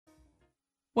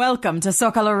Welcome to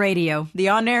Zocalo Radio, the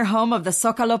on-air home of the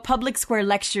Zocalo Public Square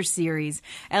Lecture Series,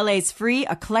 LA's free,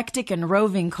 eclectic, and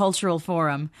roving cultural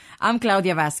forum. I'm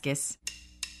Claudia Vasquez.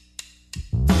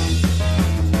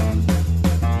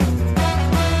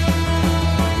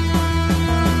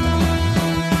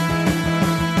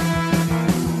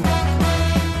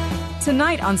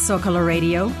 Tonight on Zocalo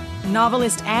Radio,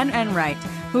 novelist Anne Enright,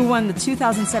 who won the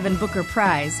 2007 Booker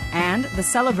Prize, and the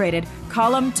celebrated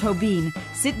Colm Tóibín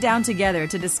sit down together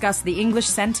to discuss the English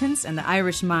sentence and the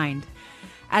Irish mind.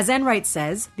 As Enright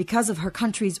says, because of her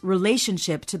country's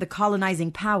relationship to the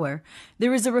colonizing power,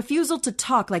 there is a refusal to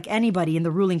talk like anybody in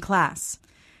the ruling class.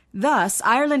 Thus,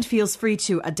 Ireland feels free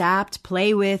to adapt,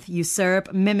 play with,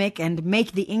 usurp, mimic, and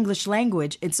make the English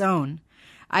language its own.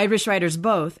 Irish writers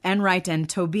both, Enright and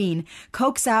Tóibín,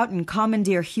 coax out and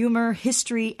commandeer humor,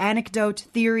 history, anecdote,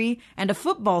 theory, and a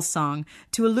football song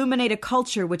to illuminate a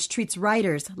culture which treats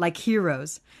writers like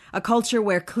heroes, a culture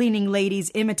where cleaning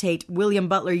ladies imitate William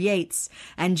Butler Yeats,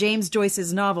 and James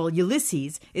Joyce's novel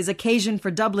Ulysses is occasion for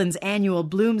Dublin's annual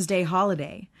Bloomsday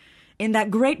holiday. In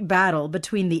that great battle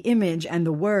between the image and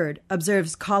the word,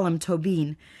 observes Colm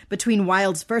Tóibín, between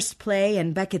Wilde's first play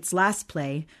and Beckett's last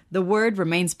play, the word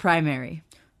remains primary.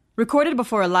 Recorded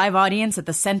before a live audience at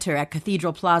the Center at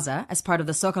Cathedral Plaza as part of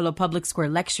the Zocalo Public Square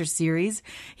Lecture Series,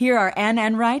 here are Anne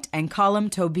Enright and Colm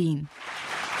Tóibín.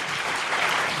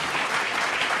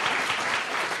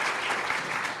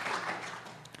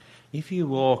 If you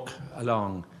walk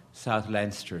along South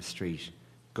Leinster Street,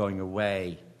 going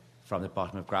away from the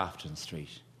bottom of Grafton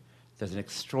Street, there's an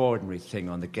extraordinary thing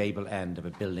on the gable end of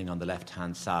a building on the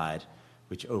left-hand side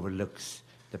which overlooks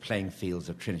the playing fields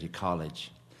of Trinity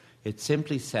College. It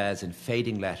simply says in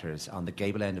fading letters on the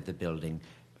gable end of the building,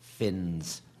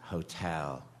 Finn's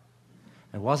Hotel.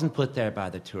 It wasn't put there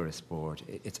by the tourist board.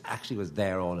 It actually was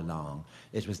there all along.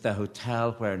 It was the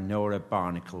hotel where Nora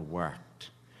Barnacle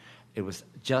worked. It was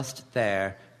just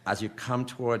there as you come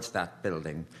towards that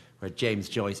building where James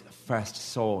Joyce first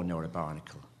saw Nora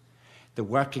Barnacle. The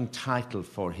working title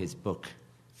for his book,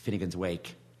 Finnegan's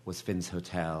Wake, was Finn's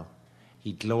Hotel.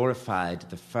 He glorified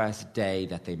the first day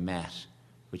that they met,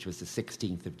 which was the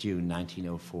 16th of June,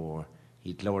 1904.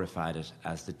 He glorified it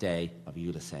as the day of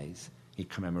Ulysses. He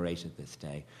commemorated this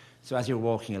day. So as you're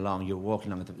walking along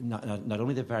at not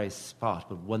only the very spot,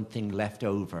 but one thing left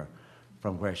over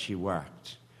from where she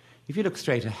worked. If you look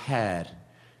straight ahead,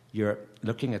 you're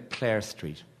looking at Clare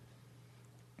Street.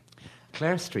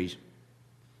 Clare Street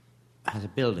has a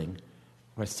building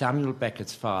where Samuel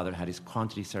Beckett's father had his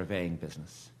quantity surveying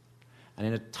business. And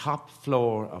in the top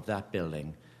floor of that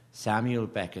building, Samuel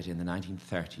Beckett, in the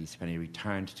 1930s, when he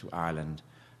returned to Ireland,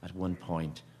 at one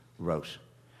point wrote.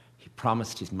 He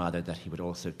promised his mother that he would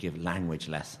also give language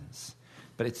lessons.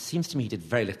 But it seems to me he did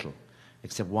very little,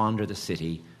 except wander the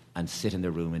city and sit in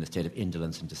the room in a state of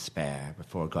indolence and despair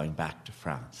before going back to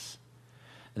France.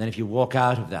 And then if you walk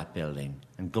out of that building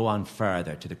and go on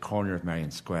further to the corner of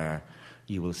Merrion Square,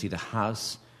 you will see the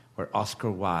house where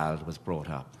Oscar Wilde was brought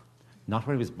up. Not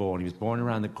where he was born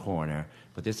around the corner,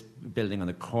 but this building on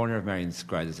the corner of Merrion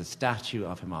Square, there's a statue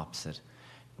of him opposite,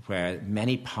 where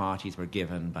many parties were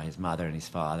given by his mother and his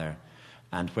father,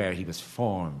 and where he was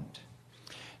formed.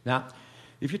 Now,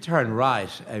 if you turn right,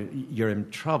 you're in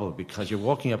trouble because you're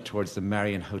walking up towards the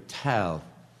Merrion Hotel,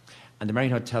 and the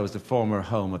Merrion Hotel was the former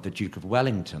home of the Duke of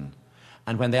Wellington.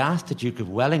 And when they asked the Duke of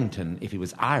Wellington if he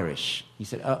was Irish, he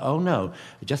said, oh no,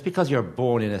 just because you're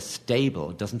born in a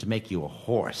stable doesn't make you a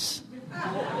horse.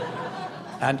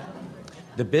 And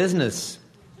the business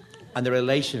and the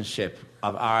relationship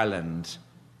of Ireland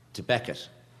to Beckett,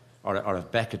 or of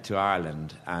Beckett to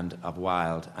Ireland, and of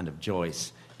Wilde and of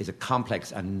Joyce, is a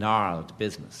complex and gnarled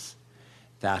business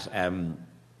that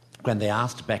when they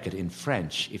asked Beckett in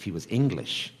French if he was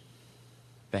English,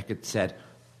 Beckett said,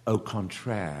 au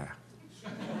contraire.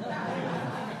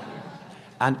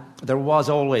 And there was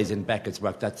always in Beckett's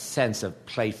work that sense of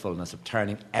playfulness, of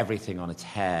turning everything on its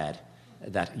head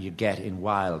that you get in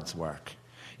Wilde's work.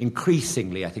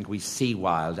 Increasingly, I think we see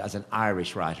Wilde as an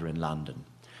Irish writer in London,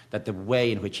 that the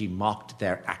way in which he mocked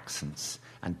their accents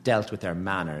and dealt with their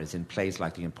manners in plays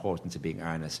like The Importance of Being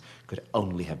Earnest could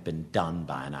only have been done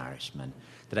by an Irishman,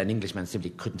 that an Englishman simply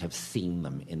couldn't have seen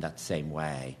them in that same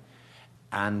way.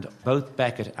 And both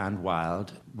Beckett and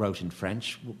Wilde wrote in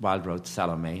French. Wilde wrote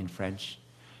Salome in French.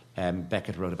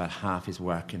 Beckett wrote about half his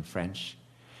work in French.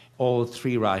 All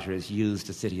three writers used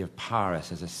the city of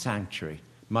Paris as a sanctuary,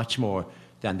 much more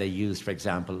than they used, for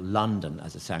example, London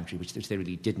as a sanctuary, which they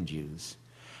really didn't use.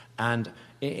 And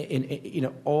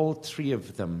all three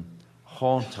of them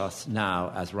haunt us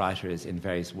now as writers in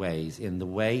various ways, in the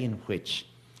way in which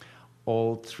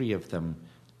all three of them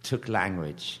took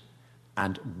language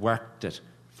and worked it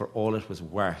for all it was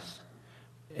worth.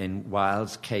 In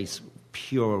Wilde's case,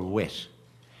 pure wit.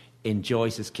 In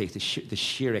Joyce's case, the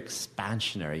sheer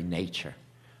expansionary nature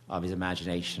of his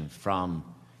imagination from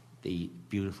the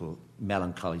beautiful,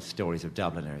 melancholy stories of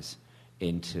Dubliners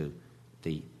into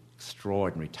the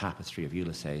extraordinary tapestry of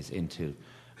Ulysses, into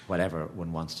whatever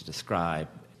one wants to describe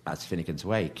as Finnegan's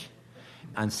Wake.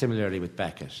 And similarly with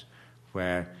Beckett,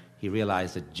 where he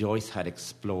realized that Joyce had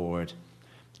explored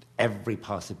every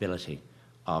possibility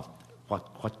of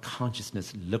what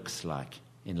consciousness looks like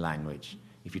in language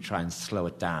if you try and slow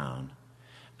it down,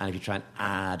 and if you try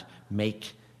and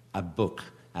make a book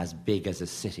as big as a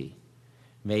city,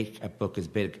 make a book as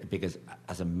big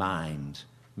as a mind,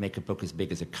 make a book as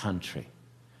big as a country.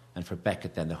 And for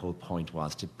Beckett then the whole point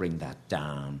was to bring that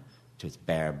down to its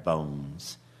bare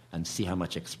bones and see how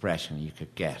much expression you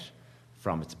could get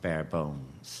from its bare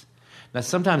bones. Now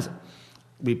sometimes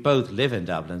we both live in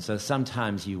Dublin, so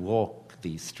sometimes you walk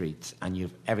these streets and you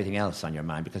have everything else on your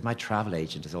mind, because my travel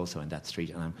agent is also in that street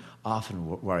and I'm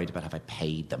often worried about have I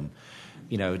paid them,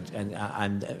 you know,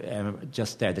 and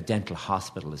just there, the dental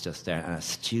hospital is just there, and a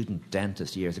student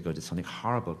dentist years ago did something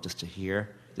horrible just to hear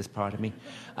this part of me.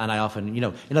 And I often, you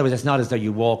know, in other words, it's not as though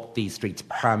you walk these streets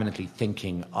permanently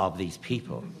thinking of these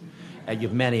people. You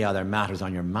have many other matters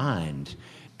on your mind.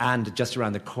 And just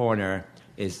around the corner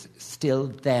is still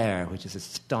there, which is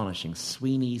astonishing,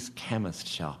 Sweeney's chemist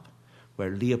shop,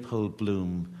 where Leopold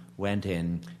Bloom went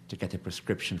in to get a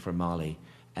prescription for Molly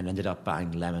and ended up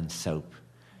buying lemon soap.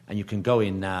 And you can go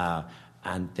in now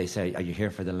and they say, are you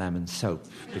here for the lemon soap?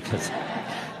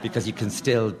 Because you can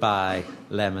still buy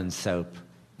lemon soap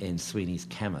in Sweeney's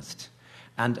chemist.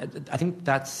 And I think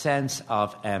that sense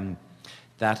of,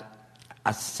 that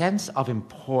a sense of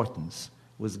importance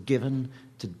was given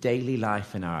to daily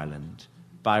life in Ireland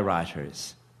by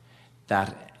writers,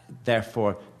 that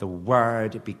therefore the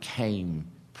word became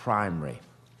primary.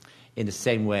 In the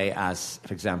same way as,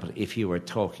 for example, if you were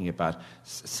talking about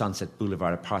Sunset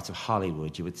Boulevard or parts of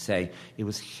Hollywood, you would say it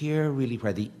was here really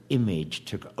where the image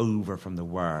took over from the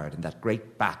word, and that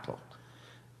great battle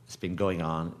has been going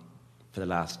on for the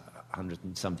last 100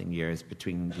 and something years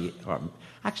between or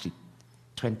actually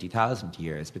 20,000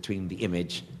 years between the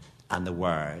image and the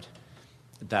word.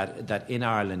 That in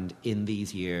Ireland, in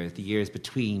these years, the years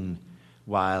between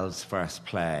Wilde's first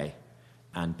play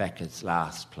and Beckett's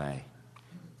last play,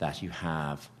 that you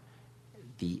have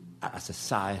a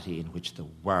society in which the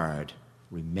word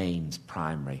remains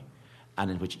primary, and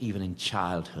in which even in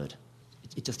childhood,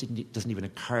 it doesn't even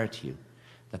occur to you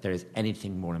that there is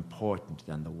anything more important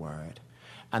than the word.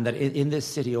 And that in this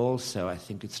city also, I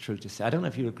think it's true to say, I don't know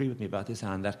if you agree with me about this,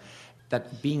 Anne,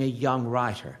 that being a young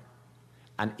writer,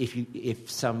 and if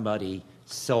somebody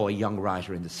saw a young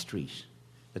writer in the street,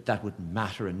 that would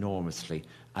matter enormously,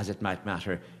 as it might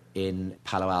matter in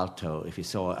Palo Alto if you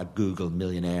saw a Google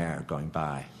millionaire going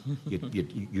by.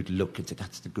 You'd look and say,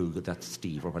 that's the Google, that's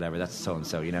Steve, or whatever, that's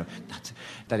so-and-so, you know.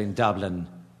 That in Dublin,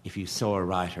 if you saw a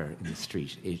writer in the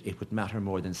street, it would matter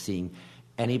more than seeing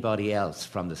anybody else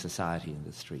from the society in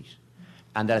the street.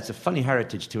 And that it's a funny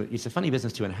it's a funny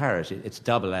business to inherit. It's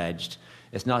double-edged.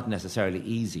 It's not necessarily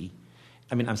easy.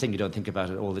 I mean, I'm saying you don't think about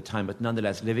it all the time, but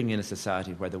nonetheless, living in a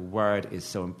society where the word is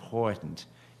so important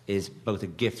is both a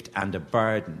gift and a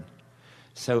burden.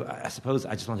 So I suppose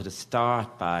I just wanted to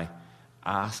start by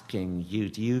asking you,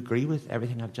 do you agree with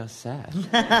everything I've just said?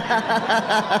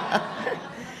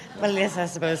 Well, yes, I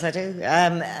suppose I do.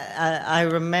 I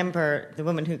remember the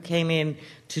woman who came in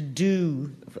to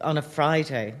do on a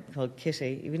Friday, called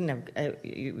Kitty. You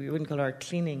wouldn't call her a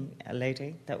cleaning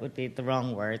lady. That would be the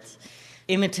wrong words.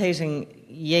 Imitating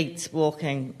Yeats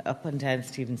walking up and down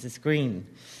Stevens's Green.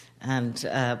 And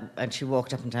she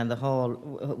walked up and down the hall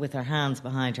with her hands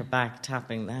behind her back,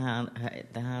 tapping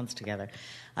the hands together.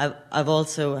 I've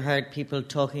also heard people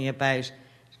talking about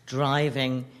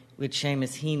driving with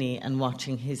Seamus Heaney and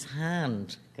watching his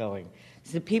hand going.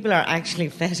 So people are actually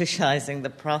fetishizing the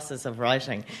process of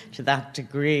writing to that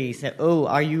degree. So, oh,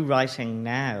 are you writing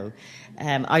now?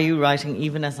 Are you writing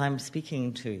even as I'm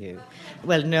speaking to you?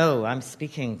 Well, no, I'm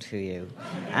speaking to you.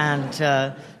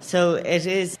 And so it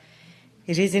is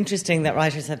interesting that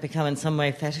writers have become in some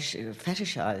way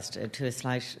fetishized to a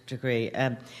slight degree.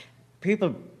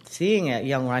 People seeing a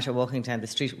young writer walking down the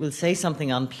street will say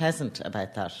something unpleasant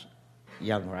about that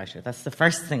young writer. That's the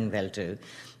first thing they'll do.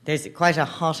 There's quite a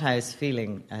hothouse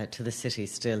feeling to the city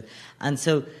still. And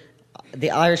so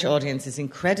the Irish audience is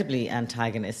incredibly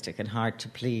antagonistic and hard to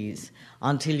please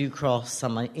until you cross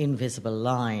some invisible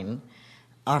line,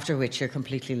 after which you're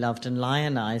completely loved and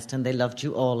lionised, and they loved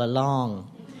you all along.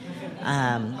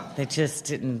 They just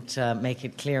didn't make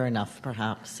it clear enough,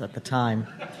 perhaps, at the time.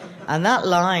 And that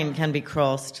line can be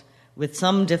crossed with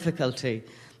some difficulty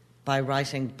by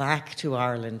writing back to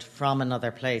Ireland from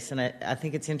another place. And I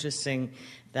think it's interesting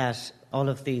that all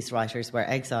of these writers were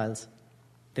exiles.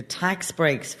 The tax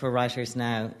breaks for writers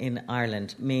now in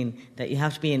Ireland mean that you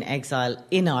have to be in exile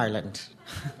in Ireland.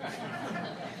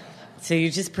 So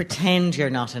you just pretend you're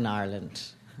not in Ireland.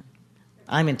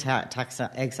 I'm in tax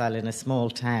exile in a small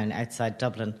town outside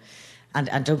Dublin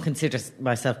and don't consider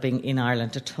myself being in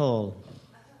Ireland at all.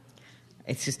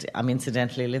 It's just I'm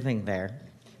incidentally living there.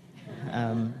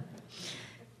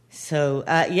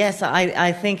 Yes,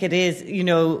 I think it is,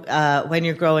 when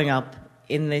you're growing up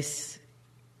in this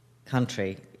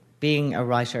country, being a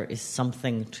writer is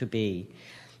something to be.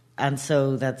 And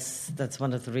so that's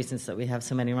one of the reasons that we have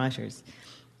so many writers.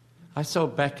 I saw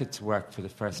Beckett's work for the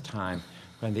first time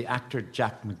when the actor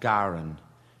Jack McGarren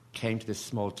came to this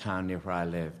small town near where I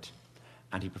lived,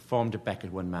 and he performed a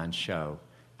Beckett one-man show,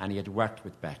 and he had worked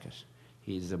with Beckett.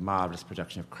 He's a marvellous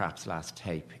production of Krapp's Last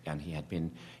Tape, and he had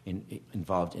been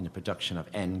involved in a production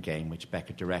of Endgame, which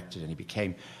Beckett directed, and he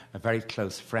became a very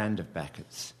close friend of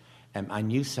Beckett's. I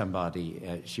knew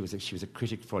somebody, she was a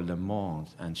critic for Le Monde,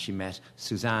 and she met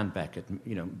Suzanne Beckett,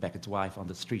 Beckett's wife, on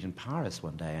the street in Paris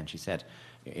one day, and she said,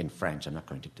 in French, I'm not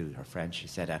going to do her French, she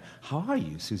said, how are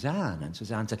you, Suzanne? And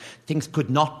Suzanne said, things could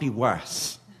not be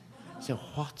worse. So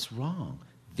what's wrong?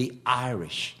 The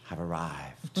Irish have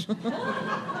arrived.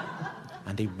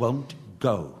 And they won't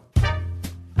go.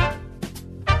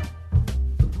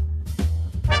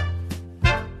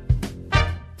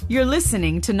 You're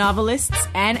listening to novelists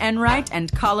Anne Enright and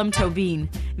Colm Tóibín.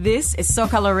 This is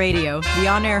Zocalo Radio, the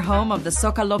on-air home of the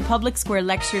Zocalo Public Square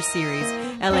Lecture Series,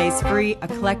 LA's free,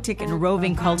 eclectic, and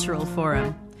roving cultural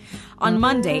forum. On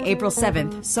Monday, April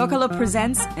 7th, Zocalo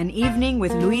presents An Evening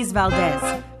with Luis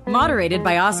Valdez, moderated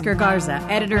by Oscar Garza,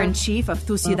 editor-in-chief of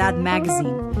Tu Ciudad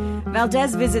magazine.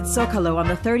 Valdez visits Zocalo on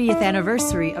the 30th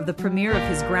anniversary of the premiere of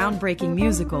his groundbreaking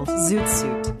musical, Zoot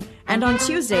Suit. And on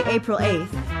Tuesday, April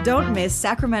 8th, don't miss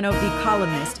Sacramento Bee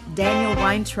columnist Daniel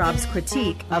Weintraub's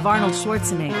critique of Arnold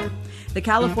Schwarzenegger. The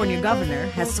California governor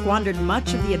has squandered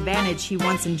much of the advantage he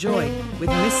once enjoyed with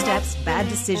missteps, bad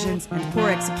decisions, and poor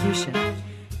execution.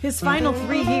 His final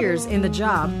 3 years in the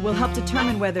job will help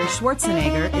determine whether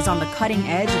Schwarzenegger is on the cutting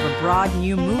edge of a broad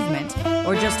new movement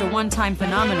or just a one-time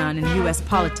phenomenon in U.S.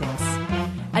 politics.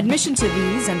 Admission to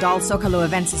these and all Zocalo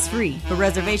events is free, but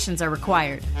reservations are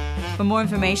required. For more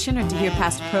information or to hear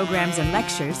past programs and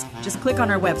lectures, just click on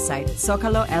our website,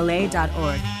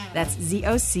 zocalola.org. That's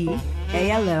ZOCALOLA.org.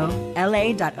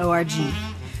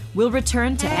 We'll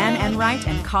return to Anne Enright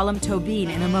and Colm Tóibín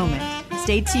in a moment.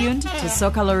 Stay tuned to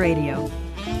Zocalo Radio.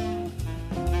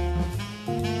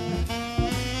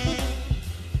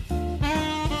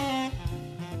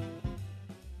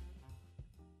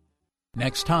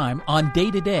 Next time on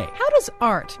Day to Day. How does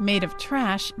art made of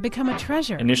trash become a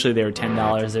treasure? Initially they were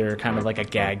 $10. They were kind of like a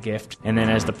gag gift. And then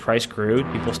as the price grew,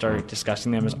 people started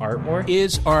discussing them as art more.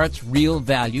 Is art's real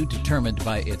value determined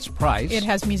by its price? It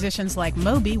has musicians like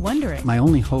Moby wondering. My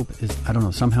only hope is,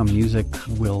 somehow music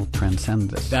will transcend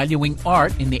this. Valuing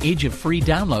art in the age of free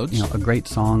downloads. A great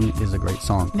song is a great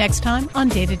song. Next time on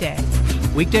Day to Day.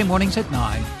 Weekday mornings at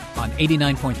 9 on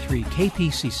 89.3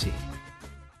 KPCC.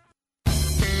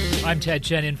 I'm Ted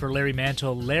Chen in for Larry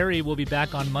Mantle. Larry will be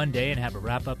back on Monday and have a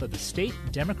wrap-up of the state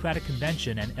Democratic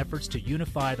Convention and efforts to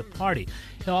unify the party.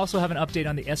 He'll also have an update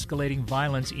on the escalating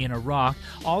violence in Iraq.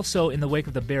 Also, in the wake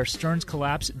of the Bear Stearns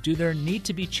collapse, do there need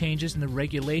to be changes in the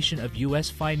regulation of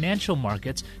U.S. financial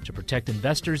markets to protect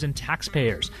investors and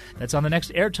taxpayers? That's on the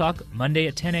next Air Talk, Monday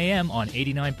at 10 a.m. on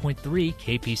 89.3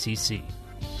 KPCC.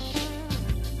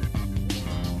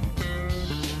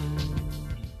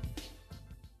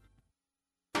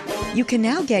 You can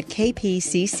now get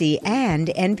KPCC and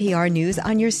NPR News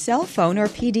on your cell phone or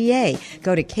PDA.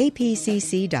 Go to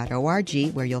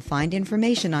kpcc.org where you'll find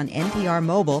information on NPR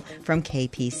Mobile from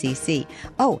KPCC.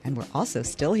 Oh, and we're also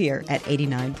still here at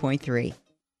 89.3.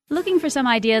 Looking for some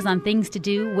ideas on things to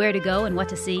do, where to go, and what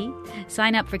to see?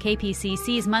 Sign up for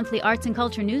KPCC's monthly arts and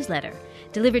culture newsletter.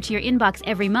 Delivered to your inbox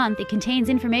every month, it contains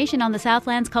information on the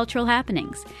Southland's cultural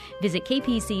happenings. Visit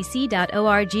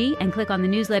kpcc.org and click on the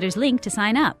newsletter's link to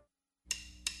sign up.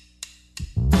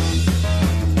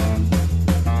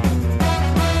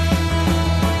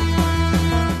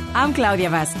 I'm Claudia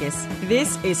Vasquez.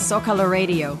 This is Zocalo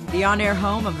Radio, the on-air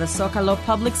home of the Zocalo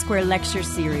Public Square Lecture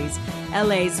Series,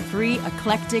 LA's free,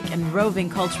 eclectic, and roving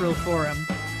cultural forum.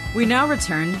 We now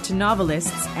return to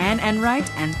novelists Anne Enright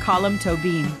and Colm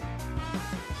Tóibín.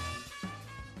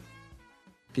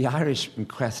 The Irish in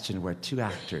question were two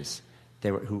actors,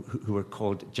 who were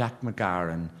called Jack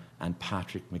McGarren and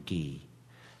Patrick McGee.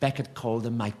 Beckett called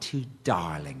them my two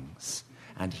darlings,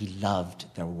 and he loved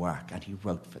their work, and he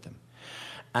wrote for them.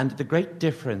 And the great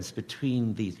difference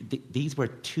between these were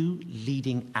two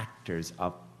leading actors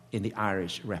in the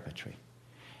Irish repertory.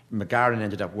 McGarren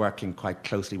ended up working quite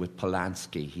closely with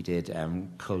Polanski. He did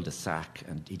Cul-de-sac,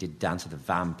 and he did Dance of the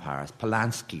Vampires.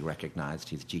 Polanski recognised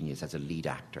his genius as a lead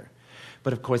actor.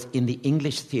 But of course, in the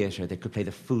English theatre, they could play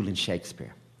the fool in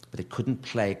Shakespeare, but they couldn't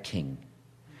play a king.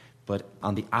 But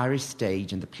on the Irish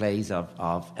stage, in the plays of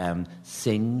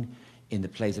Synge, in the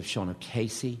plays of Sean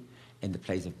O'Casey, in the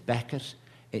plays of Beckett,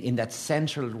 in that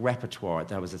central repertoire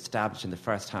that was established in the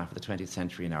first half of the 20th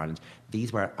century in Ireland,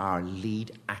 these were our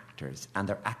lead actors, and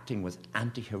their acting was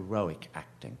anti-heroic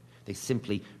acting. They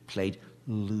simply played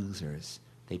losers.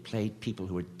 They played people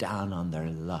who were down on their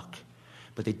luck.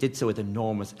 But they did so with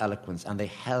enormous eloquence, and they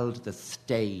held the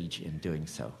stage in doing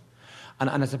so. And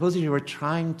I suppose if you were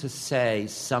trying to say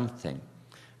something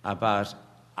about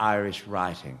Irish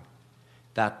writing,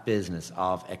 that business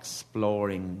of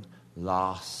exploring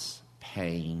loss,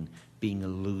 pain, being a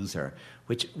loser,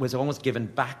 which was almost given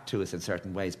back to us in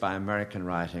certain ways by American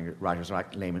writers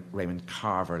like Raymond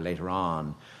Carver later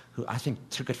on, who I think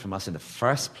took it from us in the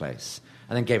first place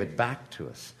and then gave it back to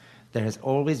us. There has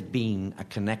always been a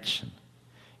connection.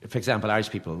 For example, Irish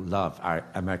people love our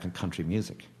American country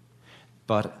music,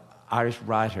 but Irish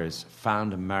writers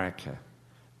found America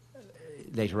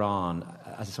later on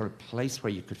as a sort of place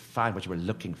where you could find what you were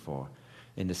looking for,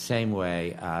 in the same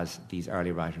way as these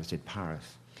early writers did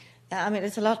Paris. I mean,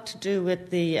 it's a lot to do with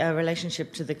the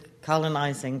relationship to the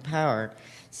colonising power,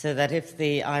 so that if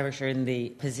the Irish are in the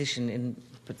position in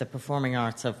the performing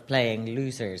arts of playing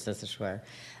losers, as it were,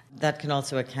 that can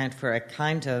also account for a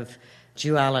kind of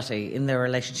duality in their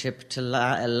relationship to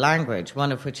language,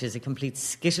 one of which is a complete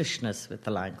skittishness with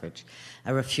the language,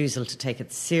 a refusal to take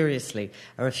it seriously,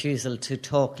 a refusal to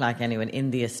talk like anyone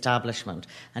in the establishment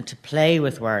and to play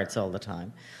with words all the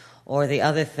time. Or the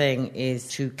other thing is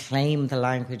to claim the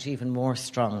language even more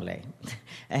strongly.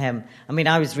 I mean,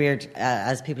 I was reared,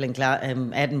 as people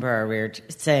in Edinburgh are reared,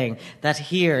 saying that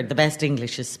here the best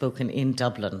English is spoken in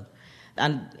Dublin.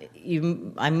 And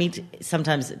I meet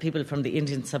sometimes people from the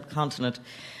Indian subcontinent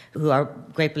who are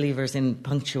great believers in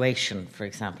punctuation, for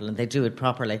example, and they do it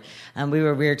properly. And we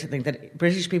were reared to think that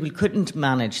British people couldn't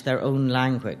manage their own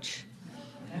language.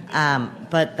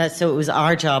 So it was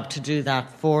our job to do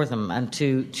that for them and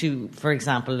to, for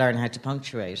example, learn how to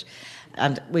punctuate.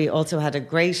 And we also had a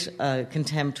great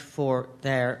contempt for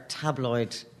their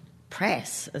tabloid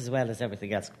press as well as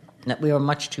everything else. That we were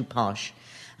much too posh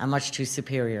and much too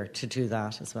superior to do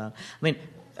that as well.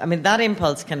 I mean that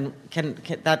impulse can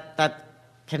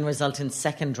result in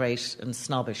second-rate and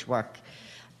snobbish work.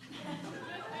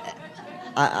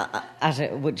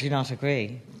 Would you not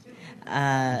agree?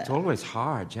 It's always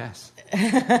hard, yes.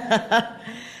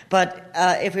 But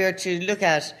if we were to look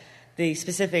at the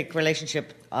specific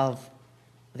relationship of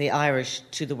the Irish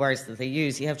to the words that they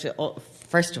use, you have to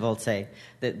first of all say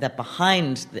that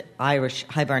behind the Irish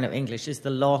Hiberno English is the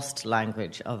lost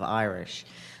language of Irish.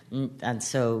 And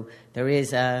so there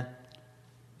is a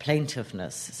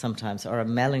plaintiveness sometimes, or a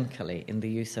melancholy in the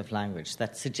use of language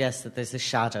that suggests that there's a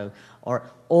shadow, or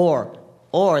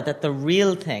that the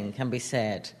real thing can be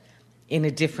said in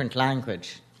a different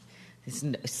language. It's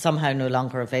somehow no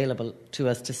longer available to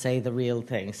us to say the real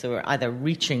thing. So we're either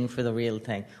reaching for the real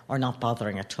thing or not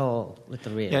bothering at all with the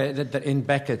real. Yeah, in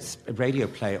Beckett's radio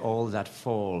play, All That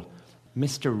Fall,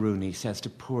 Mr. Rooney says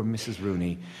to poor Mrs.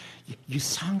 Rooney, "You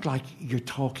sound like you're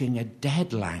talking a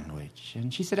dead language."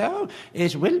 And she said, "Oh,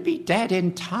 it will be dead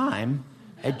in time,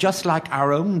 just like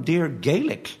our own dear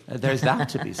Gaelic. There's that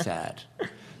to be said."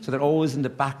 So they're always in the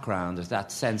background. There's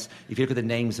that sense, if you look at the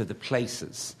names of the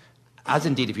places, as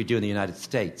indeed if you do in the United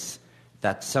States,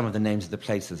 that some of the names of the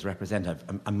places represent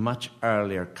a much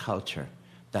earlier culture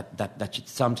that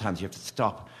sometimes you have to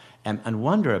stop and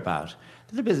wonder about.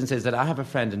 The business is that I have a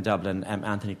friend in Dublin,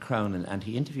 Anthony Cronin, and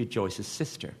he interviewed Joyce's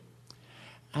sister.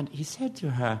 And he said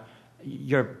to her,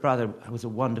 "Your brother was a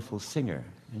wonderful singer."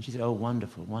 And she said, "Oh,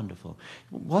 wonderful, wonderful.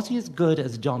 Was he as good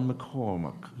as John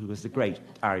McCormack, who was the great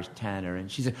Irish tenor?" And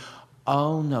she said,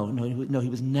 "Oh, no, he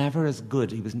was never as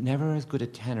good. He was never as good a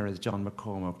tenor as John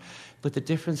McCormack. But the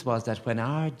difference was that when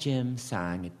our Jim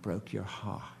sang, it broke your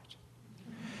heart."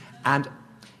 And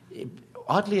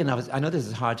oddly enough, I know this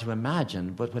is hard to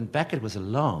imagine, but when Beckett was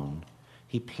alone,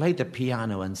 he played the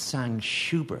piano and sang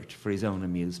Schubert for his own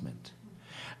amusement.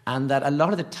 And that a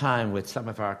lot of the time with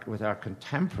our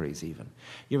contemporaries even,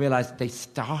 you realise they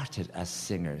started as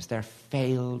singers. They're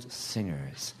failed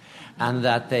singers. And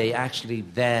that they actually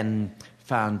then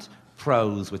found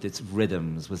prose with its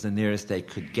rhythms was the nearest they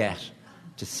could get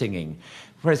to singing.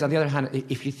 Whereas, on the other hand,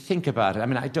 if you think about it, I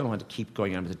mean, I don't want to keep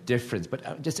going on with the difference,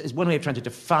 but just as one way of trying to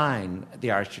define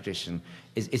the Irish tradition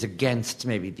is against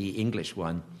maybe the English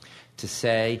one, to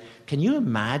say, can you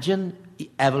imagine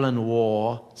Evelyn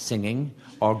Waugh singing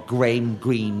or Graham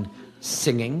Greene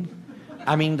singing?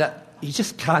 I mean, that you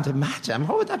just can't imagine. I mean,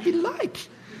 what would that be like,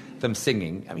 them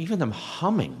singing? I mean, even them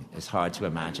humming is hard to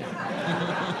imagine.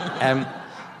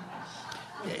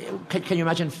 Can you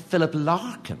imagine Philip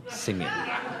Larkin singing?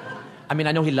 I mean,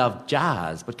 I know he loved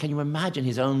jazz, but can you imagine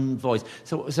his own voice?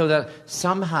 So that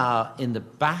somehow in the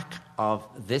back of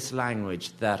this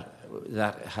language that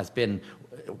has been,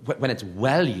 when it's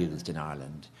well used in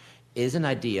Ireland, is an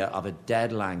idea of a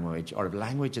dead language, or of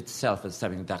language itself as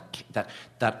something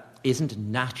that isn't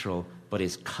natural but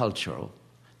is cultural,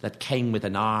 that came with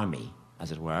an army,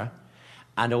 as it were,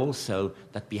 and also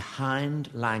that behind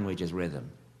language is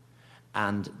rhythm,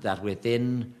 and that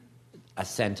within a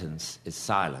sentence is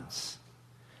silence.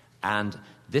 And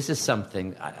this is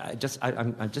something I'm just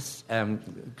going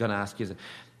to ask you.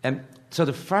 So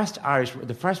the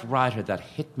first writer that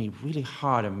hit me really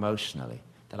hard emotionally,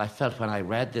 that I felt when I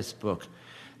read this book,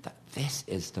 that this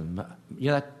is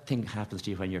that thing happens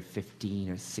to you when you're 15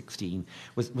 or 16,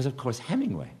 was of course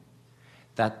Hemingway.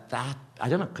 That I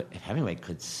don't know if Hemingway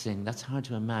could sing. That's hard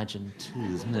to imagine too,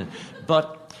 isn't it?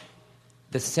 But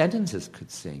the sentences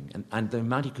could sing, and the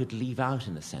amount he could leave out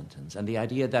in a sentence, and the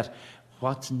idea that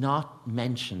what's not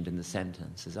mentioned in the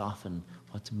sentence is often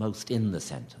what's most in the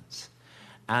sentence.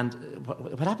 And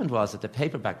what happened was that the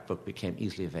paperback book became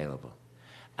easily available,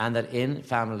 and that in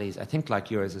families, I think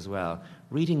like yours as well,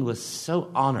 reading was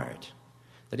so honoured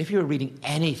that if you were reading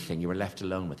anything, you were left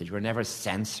alone with it. You were never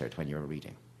censored when you were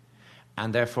reading.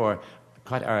 And therefore,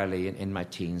 quite early in my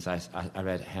teens, I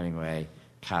read Hemingway,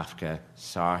 Kafka,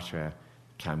 Sartre,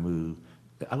 Camus.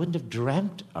 I wouldn't have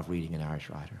dreamt of reading an Irish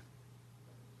writer.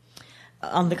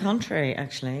 On the contrary,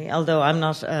 actually, although I'm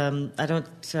not, I don't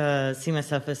see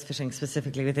myself as fitting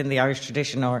specifically within the Irish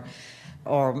tradition,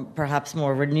 or perhaps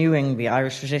more renewing the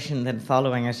Irish tradition than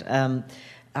following it.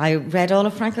 I read all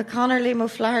of Frank O'Connor, Liam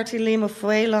O'Flaherty,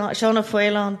 Sean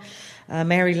Fuelon,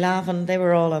 Mary Lavin. They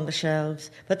were all on the shelves.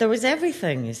 But there was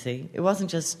everything, you see. It wasn't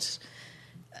just...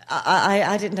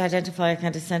 I didn't identify a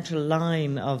kind of central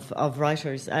line of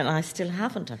writers, and I still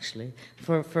haven't, actually,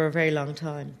 for a very long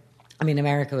time. I mean,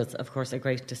 America was, of course, a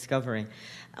great discovery,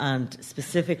 and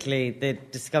specifically the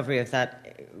discovery of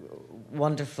that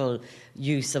wonderful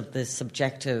use of the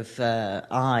subjective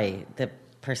I, the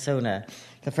persona,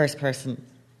 the first person.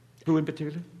 Who in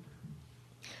particular?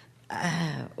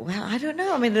 Well, I don't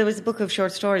know. I mean, there was a book of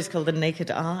short stories called The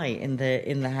Naked Eye in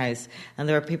the house, and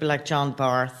there were people like John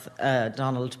Barth,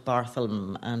 Donald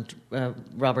Barthelme, and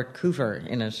Robert Coover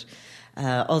in it.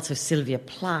 Also Sylvia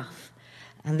Plath.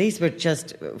 And these were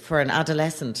just, for an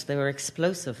adolescent, they were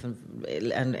explosive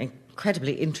and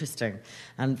incredibly interesting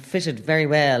and fitted very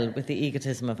well with the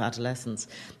egotism of adolescence.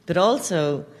 But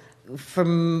also,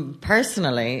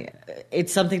 personally,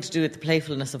 it's something to do with the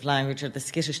playfulness of language, or the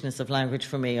skittishness of language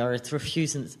for me, or its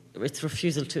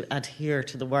refusal to adhere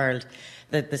to the world.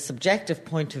 That the subjective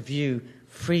point of view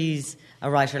frees a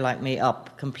writer like me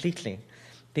up completely,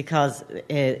 because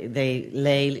they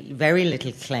lay very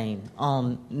little claim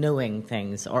on knowing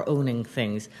things or owning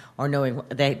things, or knowing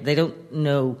they don't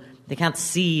know, they can't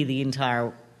see the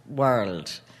entire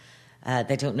world.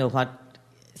 They don't know what,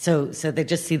 so they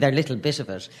just see their little bit of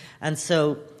it. And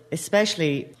so,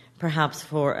 especially perhaps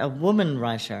for a woman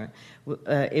writer,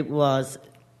 it was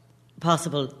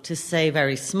possible to say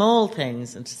very small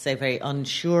things and to say very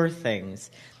unsure things.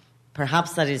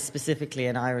 Perhaps that is specifically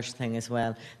an Irish thing as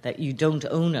well, that you don't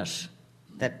own it,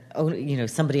 that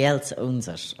somebody else owns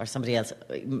it, or somebody else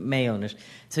may own it.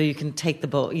 So you can take the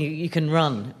ball, you can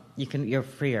run, you're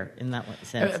freer in that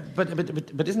sense.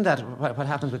 But isn't that what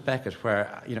happens with Beckett,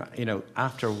 where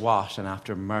after Watt and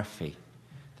after Murphy,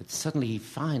 that suddenly he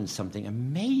finds something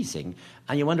amazing,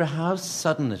 and you wonder how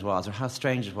sudden it was or how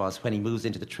strange it was when he moves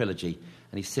into the trilogy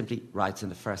and he simply writes in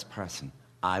the first person,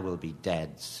 "I will be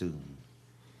dead soon."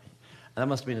 And that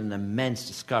must have been an immense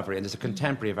discovery. And there's a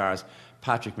contemporary of ours,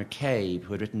 Patrick McCabe,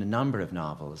 who had written a number of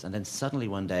novels, and then suddenly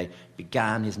one day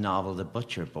began his novel, The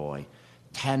Butcher Boy.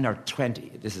 10 or 20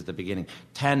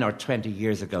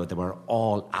 years ago, they were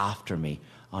all after me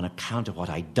on account of what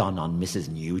I'd done on Mrs.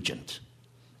 Nugent.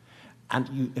 And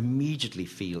you immediately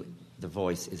feel the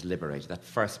voice is liberated, that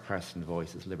first-person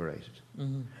voice is liberated.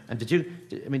 Mm-hmm. And did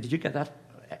you get that?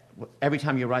 Every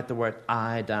time you write the word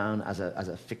I down as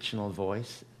a fictional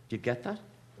voice, do you get that?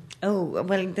 Oh,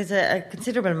 well, there's a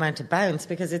considerable amount of bounce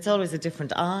because it's always a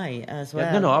different eye as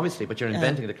well. Yeah, no, obviously, but you're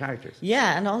inventing the characters.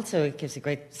 Yeah, and also it gives a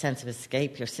great sense of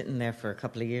escape. You're sitting there for a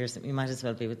couple of years. You might as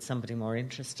well be with somebody more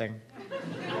interesting.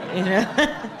 You know?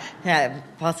 Yeah,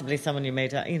 possibly someone you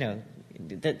made up, you know,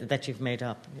 that you've made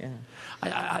up,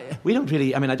 yeah. We don't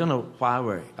really, I mean, I don't know why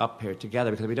we're up here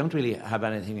together because we don't really have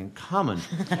anything in common.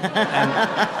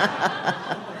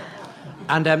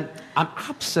 And I'm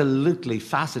absolutely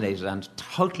fascinated and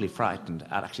totally frightened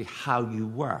at actually how you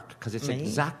work, because it's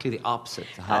exactly the opposite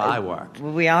to how I work.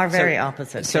 We are very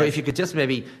opposite. So if you could just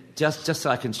maybe, just so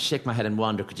I can shake my head and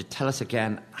wonder, could you tell us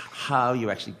again how you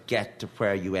actually get to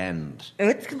where you end?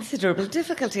 It's considerable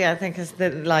difficulty, I think,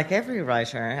 like every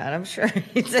writer, and I'm sure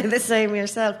you'd say the same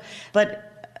yourself. But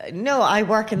no, I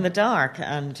work in the dark,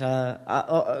 and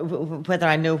whether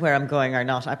I know where I'm going or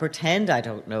not, I pretend I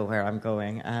don't know where I'm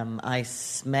going. I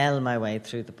smell my way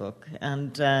through the book,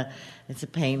 and it's a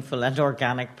painful and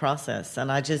organic process.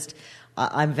 And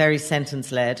I'm very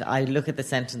sentence-led. I look at the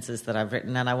sentences that I've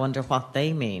written, and I wonder what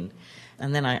they mean.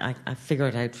 And then I figure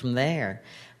it out from there.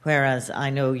 Whereas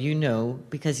I know you know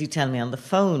because you tell me on the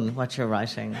phone what you're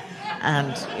writing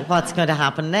and what's going to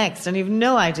happen next. And you've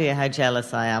no idea how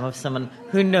jealous I am of someone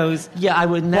who knows what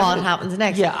happens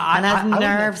next and has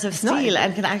nerves of steel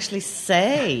and can actually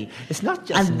say. It's not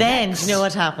just And then, next. do you know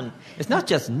what happened? It's not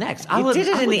just next. You did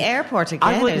it in the airport again.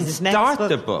 I wouldn't start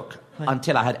the book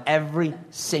until I had every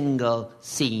single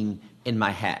scene in my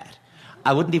head.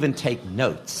 I wouldn't even take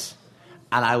notes.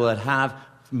 And I would have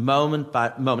moment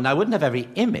by moment. I wouldn't have every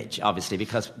image, obviously,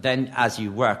 because then as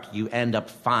you work, you end up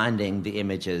finding the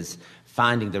images,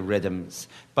 finding the rhythms.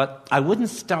 But I wouldn't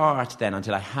start then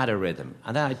until I had a rhythm.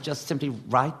 And then I'd just simply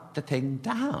write the thing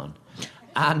down.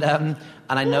 And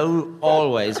I know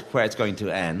always where it's going to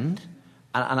end.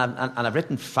 And I've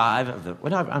written 5 of them.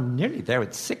 Well, I'm nearly there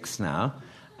with 6 now,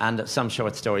 and some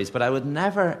short stories. But I would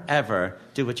never, ever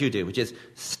do what you do, which is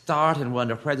start and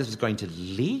wonder where this is going to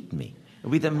lead me. It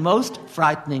would be the most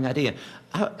frightening idea.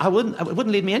 It wouldn't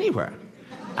lead me anywhere.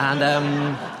 And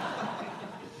then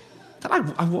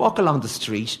I walk along the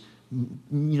street,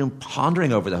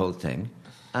 pondering over the whole thing.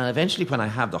 And eventually, when I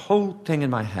have the whole thing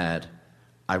in my head,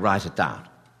 I write it down.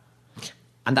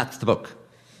 And that's the book.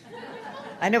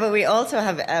 I know, but we also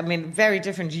have, very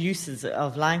different uses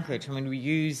of language. We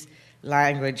use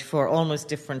language for almost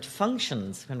different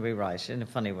functions when we write, in a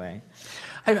funny way.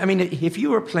 I mean, if you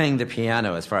were playing the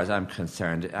piano, as far as I'm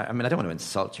concerned, I don't want to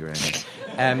insult you or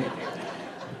anything,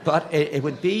 but it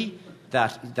would be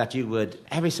that you would,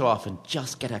 every so often,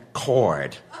 just get a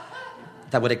chord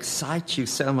that would excite you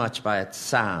so much by its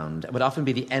sound. It would often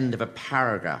be the end of a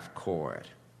paragraph chord.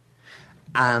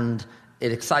 And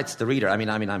it excites the reader. I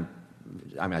don't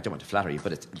want to flatter you,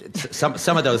 but it's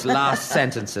some of those last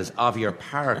sentences of your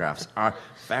paragraphs are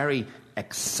very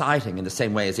exciting in the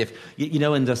same way as if,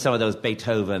 in some of those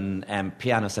Beethoven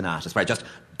piano sonatas where it just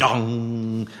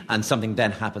dong and something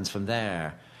then happens from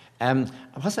there.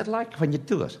 What's that like when you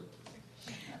do it?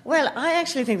 Well, I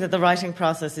actually think that the writing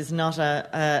process is not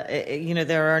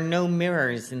there are no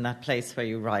mirrors in that place where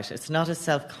you write. It's not a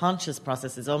self-conscious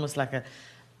process. It's almost like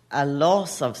a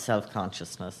loss of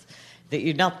self-consciousness. That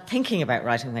you're not thinking about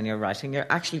writing when you're writing. You're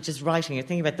actually just writing. You're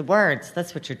thinking about the words.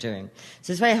 That's what you're doing.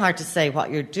 So it's very hard to say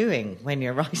what you're doing when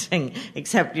you're writing,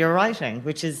 except you're writing,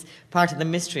 which is part of the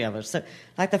mystery of it. So,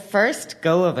 like, the first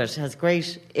go of it has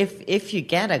great... If you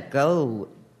get a go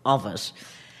of it,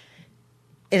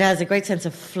 it has a great sense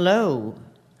of flow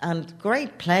and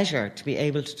great pleasure to be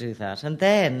able to do that. And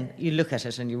then you look at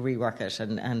it and you rework it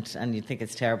and you think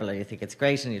it's terrible or you think it's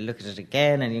great and you look at it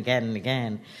again and again and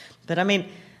again. But,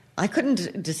 I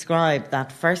couldn't describe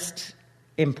that first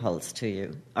impulse to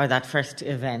you or that first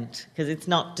event because it's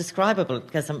not describable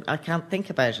because I can't think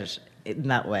about it in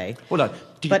that way. Hold on.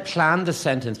 Do you plan the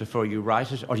sentence before you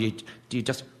write it or do you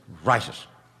just write it?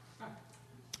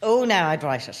 Oh, now I'd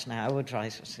write it. Now I would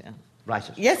write it, yeah. Write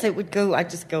it? Yes, it would go. I'd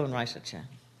just go and write it, yeah.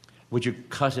 Would you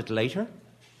cut it later?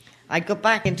 I'd go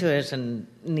back into it and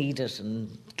knead it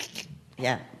and,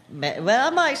 yeah. Well, I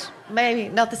might. Maybe.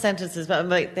 Not the sentences, but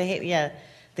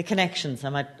the connections, I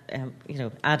might,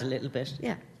 add a little bit.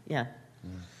 Yeah.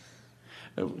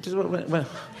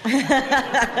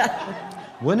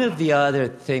 One of the other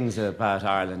things about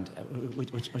Ireland,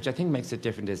 which I think makes it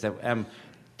different, is that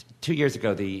 2 years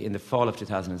ago, in the fall of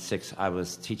 2006, I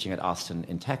was teaching at Austin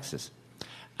in Texas.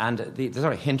 And the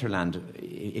sort of hinterland,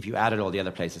 if you added all the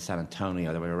other places, San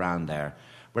Antonio, that were around there,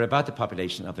 were about the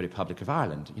population of the Republic of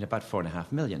Ireland, about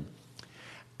 4.5 million.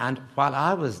 And while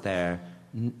I was there,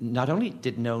 not only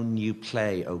did no new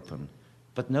play open,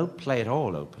 but no play at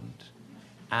all opened.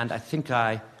 And I think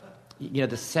I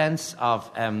the sense of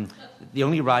the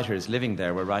only writers living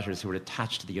there were writers who were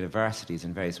attached to the universities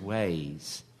in various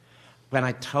ways. When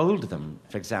I told them,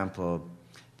 for example,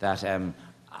 that I'm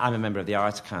a member of the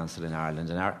Arts Council in Ireland,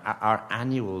 and our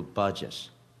annual budget,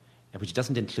 which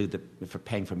doesn't include for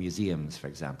paying for museums, for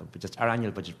example, but just our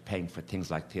annual budget paying for things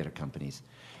like theatre companies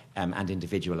and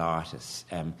individual artists,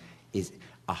 is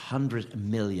 $100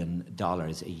 million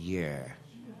a year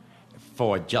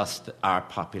for just our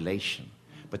population.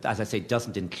 But as I say, it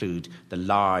doesn't include the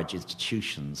large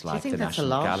institutions like the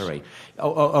National Gallery.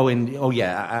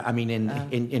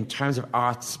 In terms of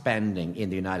art spending in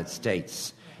the United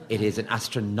States, it is an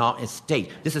astronomical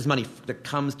state. This is money that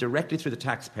comes directly through the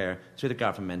taxpayer, through the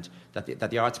government, that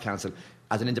the Arts Council,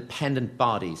 as an independent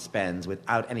body, spends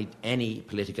without any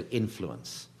political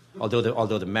influence.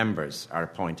 Although the members are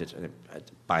appointed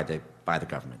by the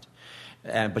government.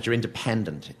 But you're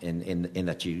independent in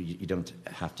that you don't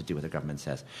have to do what the government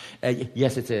says.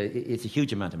 Yes, it's a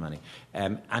huge amount of money.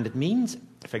 And it means,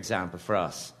 for example, for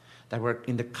us, that we're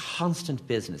in the constant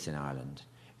business in Ireland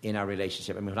in our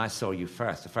relationship. I mean, when I saw you the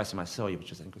first time I saw you,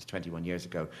 which I think was 21 years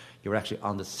ago, you were actually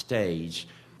on the stage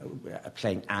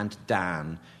playing Aunt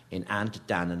Dan in Aunt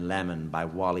Dan and Lemon by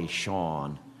Wally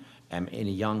Shawn in a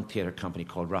young theatre company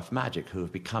called Rough Magic, who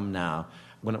have become now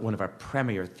one of our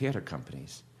premier theatre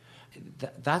companies.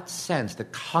 That sense, the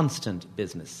constant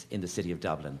business in the city of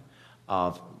Dublin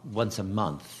of once a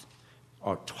month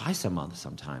or twice a month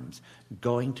sometimes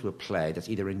going to a play that's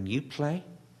either a new play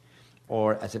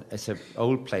or as an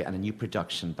old play and a new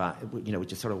production,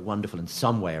 which is sort of wonderful in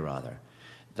some way or other,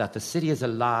 that the city is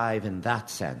alive in that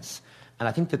sense. And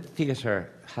I think that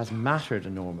theatre has mattered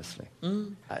enormously.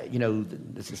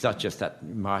 This is not just that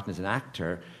Martin is an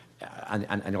actor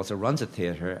and also runs a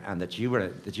theatre, and that you were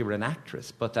an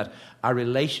actress, but that our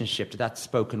relationship to that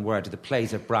spoken word, to the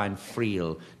plays of Brian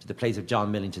Friel, to the plays of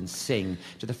John Millington Synge,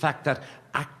 to the fact that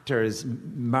actors,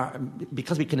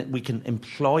 because we can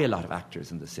employ a lot of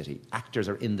actors in the city, actors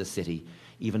are in the city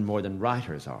even more than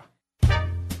writers are.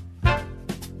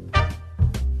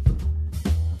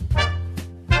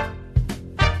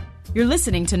 You're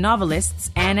listening to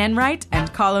novelists Anne Enright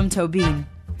and Colm Tóibín.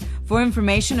 For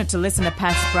information or to listen to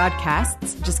past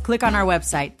broadcasts, just click on our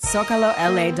website,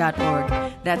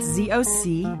 zocalola.org. That's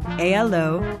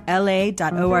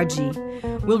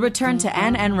ZOCALOLA.org. We'll return to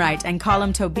Anne Enright and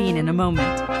Colm Tóibín in a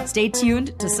moment. Stay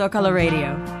tuned to Zocalo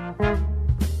Radio.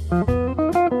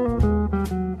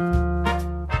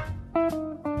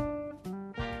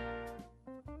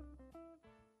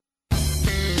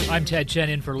 I'm Ted Chen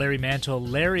in for Larry Mantle.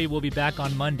 Larry will be back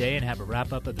on Monday and have a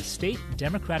wrap-up of the state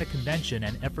Democratic Convention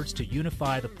and efforts to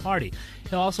unify the party.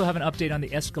 He'll also have an update on the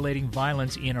escalating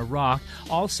violence in Iraq.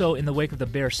 Also, in the wake of the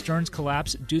Bear Stearns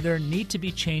collapse, do there need to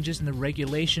be changes in the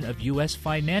regulation of U.S.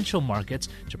 financial markets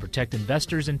to protect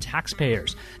investors and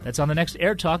taxpayers? That's on the next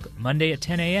Air Talk, Monday at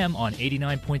 10 a.m. on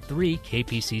 89.3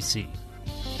 KPCC.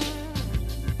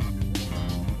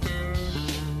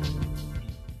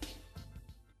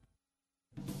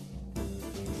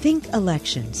 Think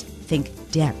elections. Think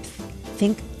depth.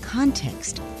 Think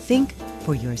context. Think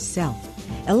for yourself.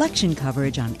 Election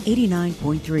coverage on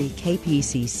 89.3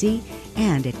 KPCC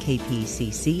and at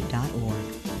kpcc.org.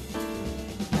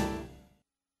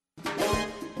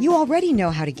 You already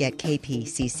know how to get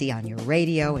KPCC on your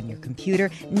radio and your computer.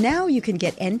 Now you can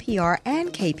get NPR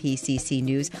and KPCC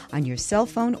News on your cell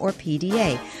phone or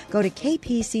PDA. Go to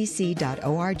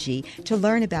kpcc.org to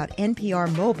learn about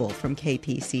NPR Mobile from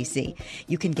KPCC.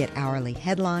 You can get hourly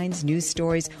headlines, news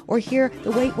stories, or hear the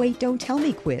Wait, Wait, Don't Tell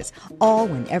Me quiz, all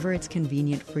whenever it's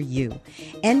convenient for you.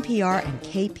 NPR and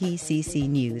KPCC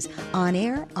News, on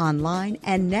air, online,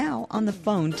 and now on the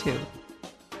phone, too.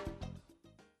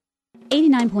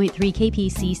 89.3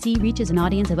 KPCC reaches an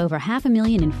audience of over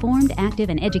 500,000 informed, active,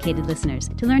 and educated listeners.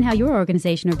 To learn how your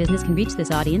organization or business can reach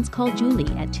this audience, call Julie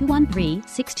at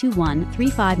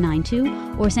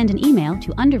 213-621-3592 or send an email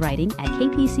to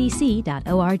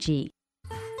underwriting@kpcc.org.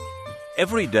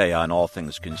 Every day on All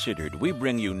Things Considered, we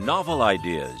bring you novel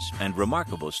ideas and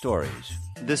remarkable stories.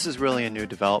 This is really a new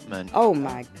development. Oh,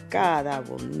 my God, I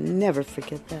will never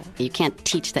forget that. You can't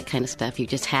teach that kind of stuff. You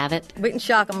just have it. We can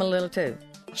shock them a little, too.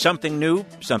 Something new,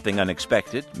 something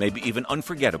unexpected, maybe even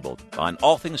unforgettable on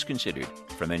All Things Considered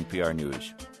from NPR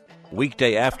News.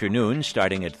 Weekday afternoons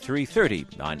starting at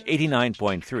 3:30 on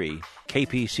 89.3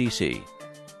 KPCC.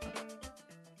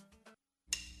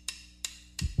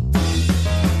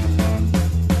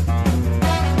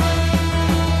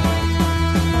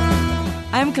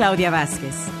 I'm Claudia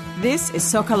Vasquez. This is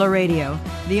Zocalo Radio,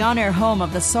 the on-air home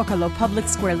of the Zocalo Public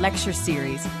Square Lecture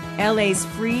Series, LA's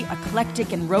free,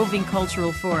 eclectic, and roving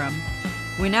cultural forum.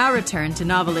 We now return to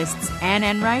novelists Anne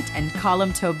Enright and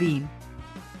Colm Tóibín.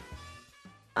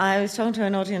 I was talking to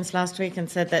an audience last week and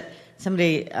said that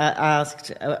somebody asked,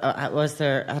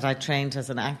 had I trained as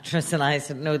an actress? And I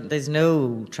said, no, there's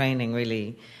no training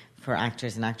really for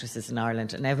actors and actresses in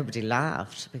Ireland. And everybody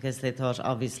laughed because they thought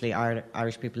obviously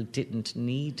Irish people didn't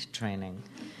need training.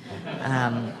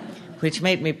 Which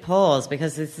made me pause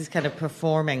because this is kind of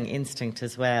performing instinct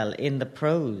as well in the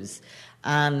prose.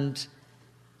 And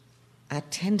a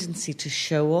tendency to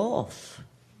show off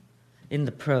in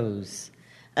the prose.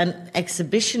 An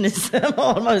exhibitionism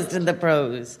almost in the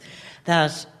prose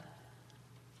that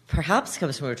perhaps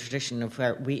comes from a tradition of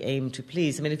where we aim to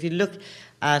please. I mean, if you look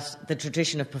at the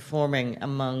tradition of performing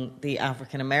among the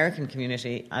African American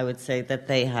community, I would say that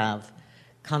they have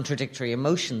contradictory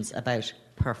emotions about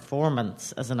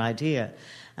performance as an idea.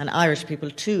 And Irish people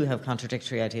too have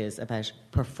contradictory ideas about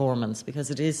performance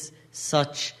because it is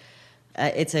such...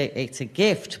 it's a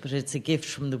gift, but it's a gift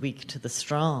from the weak to the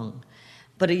strong.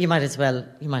 But you might as well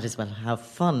have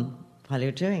fun while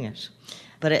you're doing it.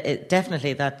 But it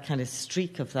definitely, that kind of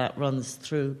streak of that runs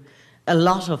through a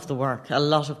lot of the work, a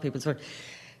lot of people's work.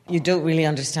 You don't really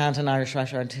understand an Irish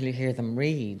writer until you hear them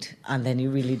read, and then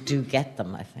you really do get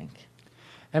them, I think.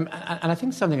 And I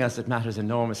think something else that matters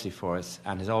enormously for us,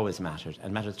 and has always mattered,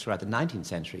 and mattered throughout the 19th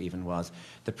century even, was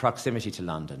the proximity to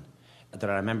London. That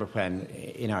I remember when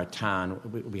in our town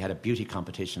we had a beauty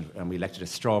competition and we elected a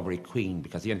strawberry queen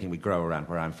because the only thing we grow around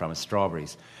where I'm from is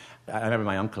strawberries. I remember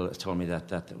my uncle told me that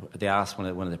they asked one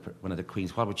of the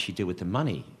queens what would she do with the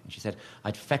money, and she said,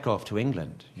 "I'd feck off to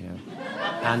England." You know?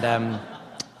 And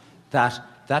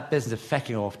that business of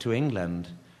fecking off to England,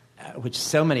 which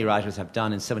so many writers have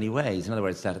done in so many ways. In other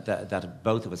words, that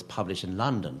both of us publish in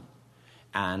London.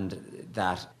 And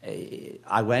that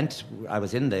I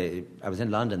was in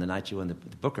London the night you won the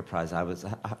Booker Prize. I was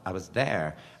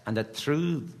there, and that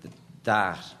through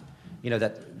that, you know,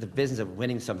 that the business of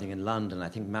winning something in London, I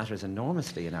think, matters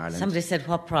enormously in Ireland. Somebody said,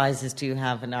 "What prizes do you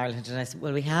have in Ireland?" And I said,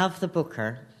 "Well, we have the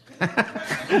Booker,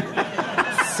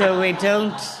 so we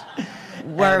don't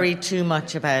worry too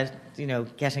much about, you know,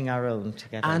 getting our own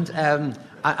together." And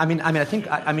I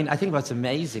think what's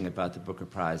amazing about the Booker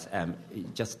Prize,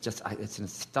 it's an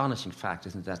astonishing fact,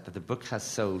 isn't it, that the book has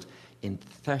sold in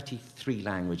 33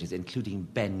 languages, including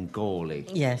Bengali.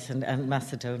 Yes, and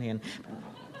Macedonian.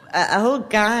 A whole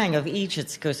gang of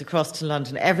Egypts goes across to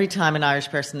London every time an Irish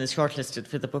person is shortlisted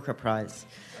for the Booker Prize,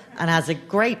 and has a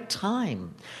great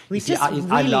time.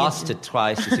 I lost it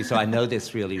twice, you see, so I know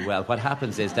this really well. What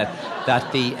happens is that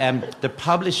the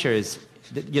publishers,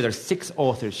 there's 6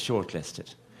 authors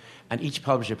shortlisted, and each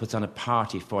publisher puts on a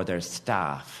party for their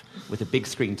staff with a big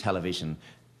screen television,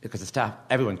 because the staff,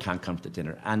 everyone can't come to the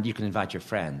dinner, and you can invite your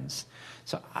friends.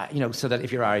 So, so that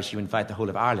if you're Irish, you invite the whole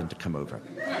of Ireland to come over.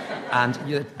 And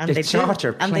they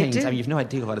charter planes. I mean, you've no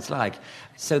idea what it's like.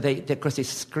 So of course, they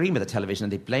scream at the television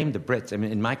and they blame the Brits. I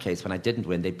mean, in my case, when I didn't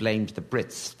win, they blamed the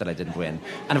Brits that I didn't win.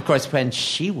 And of course, when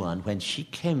she won, when she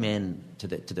came in to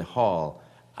the hall,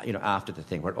 after the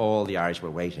thing where all the Irish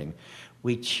were waiting,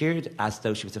 we cheered as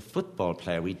though she was a football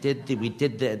player. We did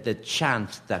the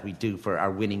chant that we do for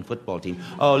our winning football team.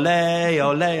 Ole,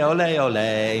 ole, ole,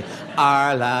 ole,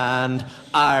 Ireland,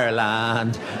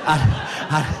 Ireland.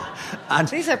 And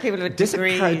these are people with this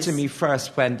degrees. Occurred to me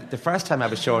first when the first time I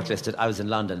was shortlisted, I was in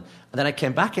London, and then I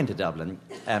came back into Dublin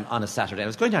on a Saturday. I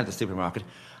was going down to the supermarket,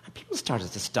 and people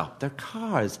started to stop their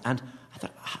cars, and I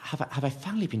thought, have I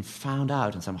finally been found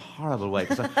out in some horrible way?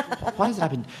 Because why has it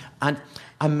happened? And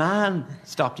a man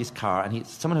stopped his car, and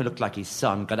someone who looked like his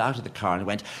son got out of the car and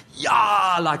went,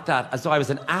 "Yeah," like that, as though I was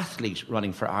an athlete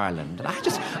running for Ireland. And I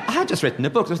had just written a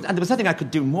book, and there was nothing I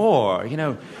could do more,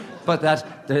 But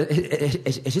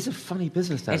it is a funny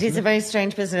business. It is a very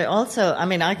strange business. Also, I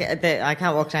mean, I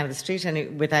can't walk down the street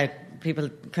without people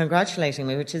congratulating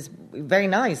me, which is very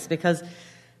nice, because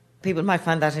people might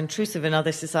find that intrusive in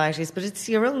other societies, but it's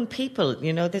your own people,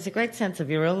 There's a great sense of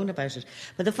your own about it.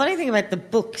 But the funny thing about the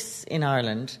books in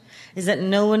Ireland is that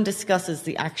no one discusses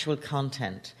the actual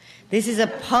content. This is a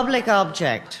public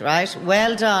object, right?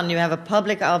 Well done, you have a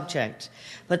public object.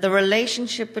 But the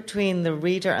relationship between the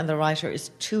reader and the writer is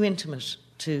too intimate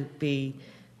to be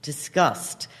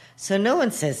discussed. So no one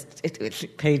says,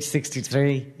 page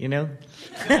 63, They don't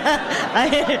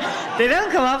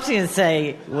come up to you and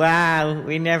say, "Wow,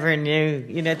 we never knew."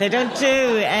 They don't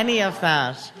do any of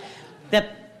that.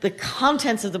 The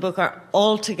contents of the book are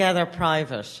altogether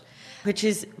private, which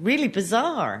is really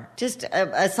bizarre. Just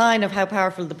a sign of how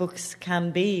powerful the books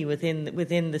can be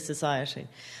within the society.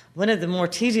 One of the more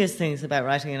tedious things about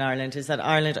writing in Ireland is that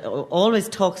Ireland always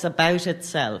talks about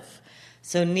itself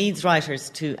So needs writers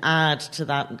to add to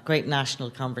that great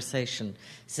national conversation.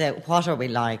 So what are we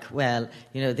like? Well,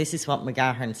 this is what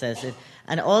McGahern says.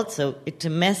 And also it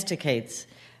domesticates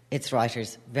its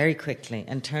writers very quickly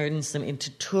and turns them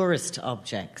into tourist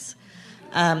objects.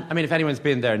 If anyone's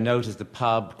been there, noticed the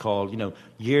pub called,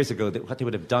 years ago, what they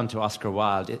would have done to Oscar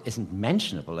Wilde isn't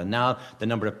mentionable. And now the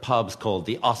number of pubs called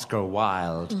the Oscar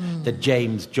Wilde, the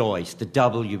James Joyce, the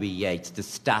W.E. Yeats, the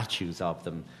statues of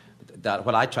them, that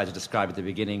what I tried to describe at the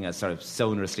beginning as sort of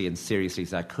sonorously and seriously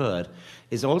as I could,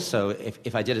 is also,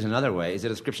 if I did it another way, is a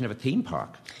description of a theme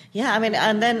park. Yeah,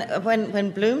 and then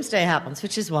when Bloomsday happens,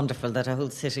 which is wonderful that a whole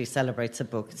city celebrates a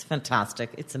book, it's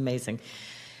fantastic, it's amazing.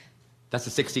 That's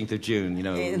the 16th of June,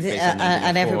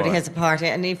 and everybody has a party,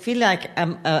 and you feel like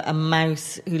a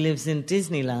mouse who lives in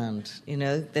Disneyland,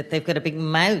 that they've got a big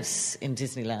mouse in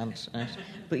Disneyland, right?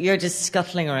 But you're just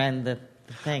scuttling around the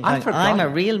thing. I'm a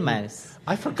real mouse.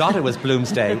 I forgot it was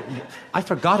Bloomsday.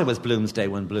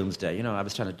 When Bloomsday, I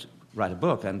was trying to write a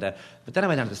book, but then I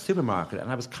went down to the supermarket,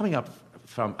 and I was coming up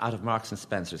from out of Marks and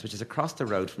Spencer's, which is across the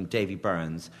road from Davy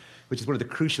Byrne's, which is one of the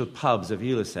crucial pubs of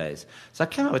Ulysses. So I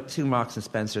came out with 2 Marks and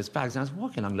Spencer's bags, and I was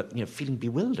walking along, feeling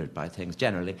bewildered by things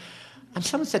generally. And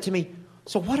someone said to me,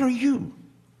 "So what are you?"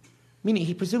 Meaning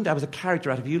he presumed I was a character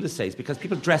out of Ulysses, because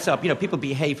people dress up, people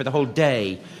behave for the whole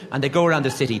day, and they go around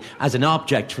the city as an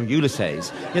object from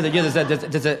Ulysses.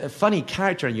 There's a funny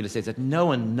character in Ulysses that no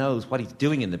one knows what he's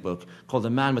doing in the book, called the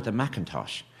man with the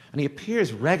Macintosh. And he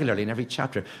appears regularly in every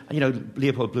chapter. And,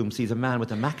 Leopold Bloom sees a man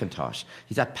with a Macintosh.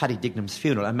 He's at Paddy Dignam's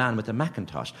funeral, a man with a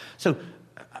Macintosh. So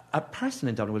a person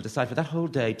in Dublin will decide for that whole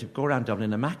day to go around Dublin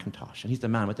in a Macintosh, and he's the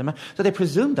man with the Macintosh. So they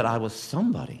presumed that I was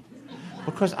somebody.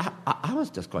 Of course, I was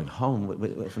just going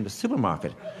home from the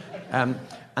supermarket. And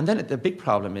then the big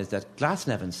problem is that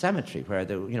Glasnevin Cemetery, where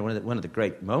one of the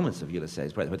great moments of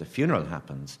Ulysses, where the funeral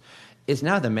happens, is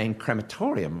now the main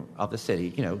crematorium of the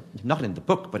city, not in the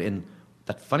book, but in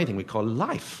that funny thing we call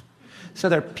life. So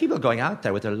there are people going out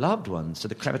there with their loved ones to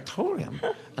the crematorium,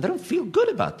 and they don't feel good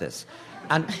about this.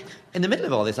 And in the middle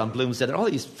of all this, on Bloomsday, there are all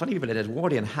these funny people in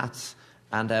Edwardian hats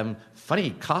and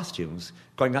funny costumes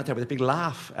going out there with a big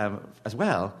laugh as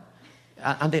well.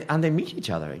 And they meet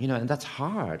each other, and that's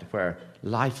hard, where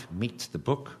life meets the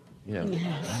book,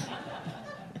 Yes.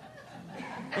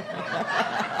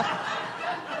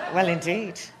 Well,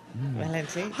 indeed. Well,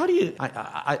 indeed. How do you...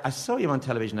 I saw you on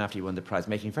television after you won the prize,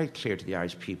 making it very clear to the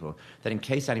Irish people that in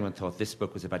case anyone thought this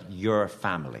book was about your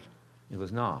family, it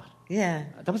was not. Yeah.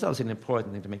 That was obviously an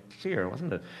important thing to make clear,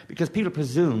 wasn't it? Because people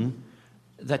presume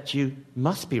that you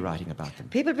must be writing about them.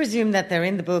 People presume that they're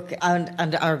in the book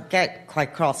and are get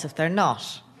quite cross if they're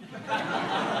not.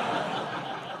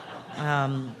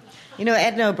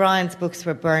 Edna O'Brien's books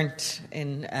were burnt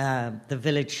in the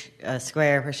village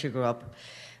square where she grew up,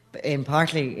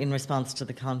 partly in response to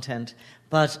the content,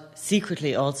 but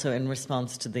secretly also in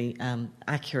response to the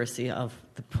accuracy of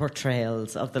the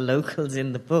portrayals of the locals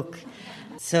in the book.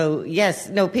 So, yes,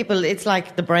 people, it's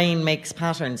like the brain makes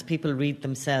patterns. People read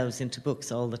themselves into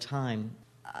books all the time.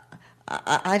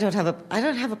 I don't have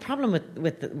a problem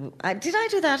with did I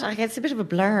do that? It's a bit of a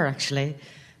blur, actually.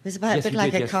 It was a bit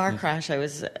like a car crash. It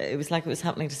was like it was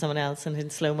happening to someone else and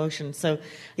in slow motion. So,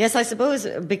 yes, I suppose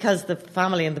because the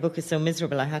family in the book is so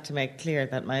miserable, I had to make clear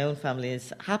that my own family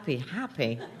is happy,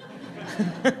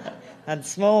 and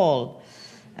small.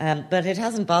 But it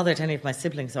hasn't bothered any of my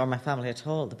siblings or my family at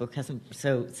all. The book hasn't,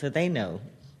 so they know.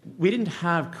 We didn't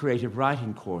have creative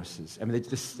writing courses.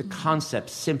 The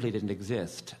concept simply didn't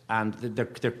exist, and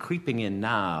they're creeping in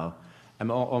now.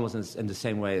 Almost in the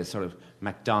same way as sort of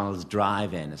McDonald's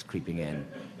drive-in is creeping in.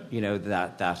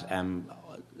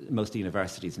 Most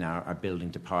universities now are building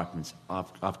departments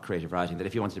of creative writing, that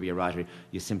if you wanted to be a writer,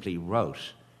 you simply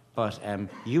wrote. But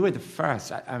you were the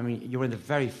first. You were in the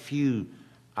very few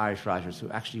Irish writers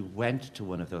who actually went to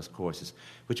one of those courses,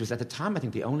 which was at the time, I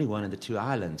think, the only one in the two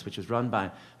islands, which was run by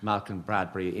Malcolm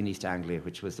Bradbury in East Anglia,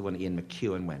 which was the one Ian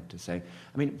McEwan went to say.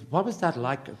 What was that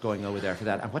like going over there for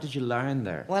that, and what did you learn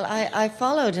there? Well, I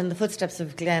followed in the footsteps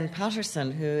of Glenn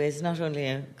Patterson, who is not only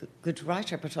a good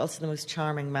writer, but also the most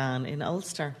charming man in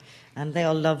Ulster. And they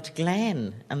all loved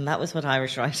Glenn, and that was what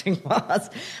Irish writing was.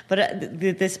 But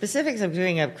the specifics of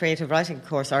doing a creative writing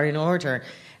course are in order.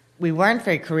 We weren't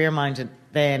very career-minded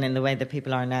then in the way that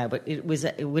people are now, but it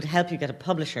would help you get a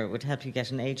publisher, it would help you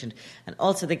get an agent. And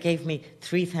also they gave me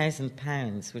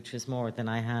 £3,000, which was more than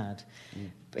I had.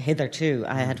 Hitherto,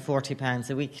 I had £40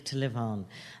 a week to live on,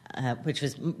 which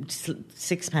was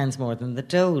 £6 more than the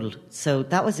dole. So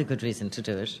that was a good reason to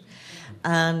do it.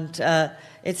 And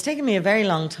it's taken me a very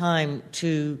long time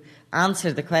to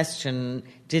answer the question,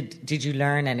 did you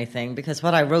learn anything? Because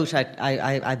what I wrote,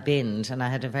 I binned, and I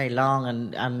had a very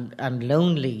long and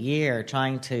lonely year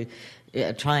trying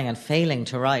and failing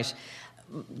to write.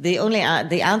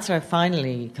 The answer I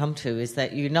finally come to is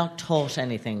that you're not taught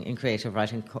anything in creative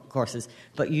writing courses,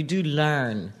 but you do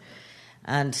learn.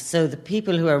 And so the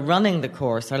people who are running the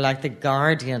course are like the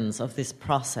guardians of this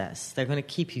process. They're going to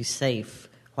keep you safe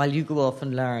while you go off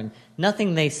and learn.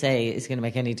 Nothing they say is going to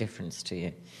make any difference to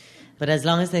you. But as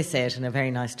long as they say it in a very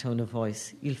nice tone of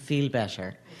voice, you'll feel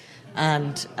better.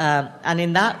 And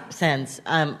in that sense,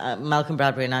 Malcolm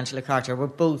Bradbury and Angela Carter were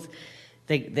both...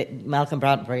 Malcolm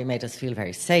Bradbury made us feel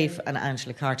very safe, and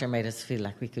Angela Carter made us feel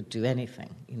like we could do anything,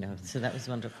 so that was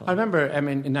wonderful. I remember in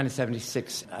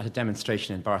 1976 at a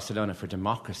demonstration in Barcelona for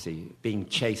democracy, being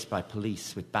chased by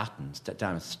police with batons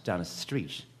down a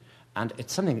street. And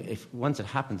it's something, if once it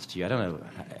happens to you, I don't know,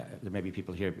 there may be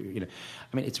people here,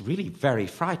 it's really very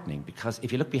frightening, because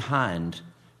if you look behind,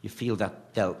 you feel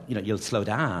that you'll slow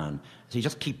down. So you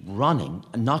just keep running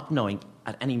and not knowing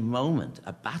at any moment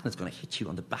a baton is going to hit you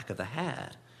on the back of the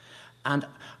head. And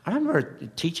I remember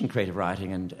teaching creative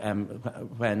writing, and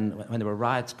when there were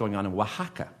riots going on in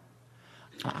Oaxaca,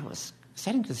 I was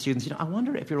saying to the students, I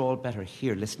wonder if you're all better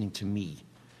here listening to me,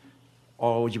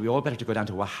 or would you be all better to go down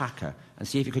to Oaxaca and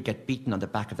see if you could get beaten on the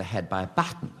back of the head by a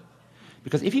baton?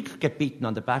 Because if you could get beaten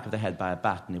on the back of the head by a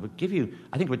baton, it would give you,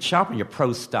 I think it would sharpen your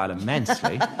prose style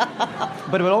immensely,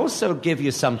 but it would also give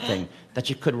you something that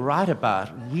you could write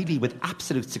about really with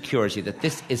absolute security, that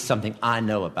this is something I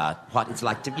know about, what it's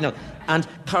like to, and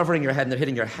covering your head and they're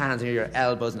hitting your hands and your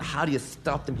elbows, and how do you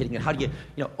stop them hitting it, how do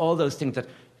you, all those things that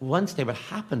once they would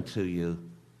happen to you,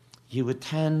 you would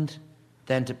tend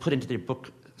then to put into your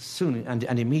book soon and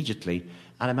immediately.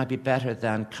 And it might be better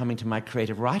than coming to my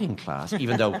creative writing class,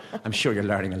 even though I'm sure you're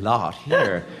learning a lot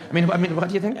here. I mean, what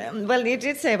do you think? Well, you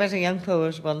did say about a young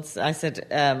poet once, I said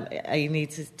he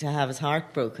needs to have his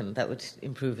heart broken. That would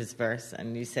improve his verse.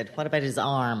 And you said, what about his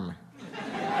arm?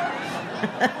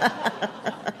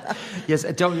 Yes,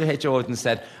 W.H. Auden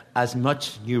said, as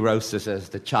much neurosis as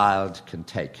the child can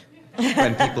take.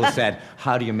 When people said,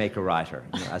 how do you make a writer?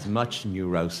 As much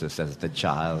neurosis as the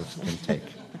child can take.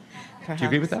 Perhaps. Do you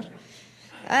agree with that?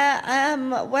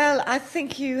 Well, I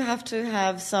think you have to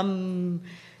have some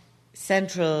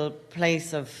central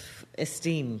place of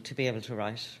esteem to be able to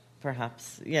write,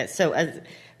 perhaps. Yeah, so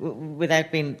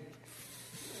without being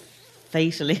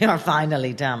fatally or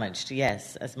finally damaged,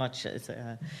 yes, as much as...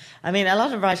 a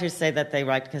lot of writers say that they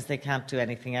write because they can't do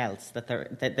anything else,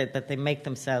 that they make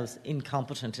themselves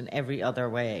incompetent in every other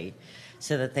way,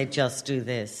 so that they just do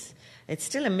this. It's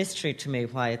still a mystery to me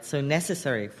why it's so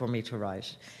necessary for me to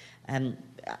write.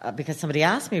 Because somebody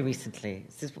asked me recently,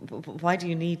 says, why do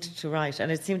you need to write?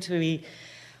 And it seemed to be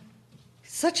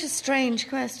such a strange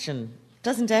question.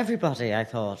 Doesn't everybody, I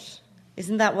thought?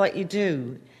 Isn't that what you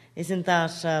do? Isn't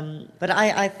that... but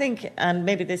I think, and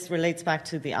maybe this relates back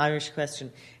to the Irish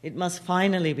question, it must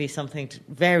finally be some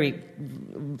very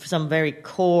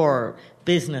core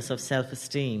business of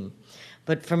self-esteem.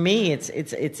 But for me,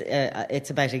 it's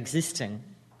about existing,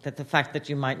 that the fact that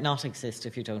you might not exist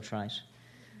if you don't write.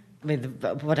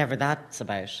 Whatever that's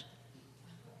about.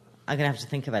 I'm going to have to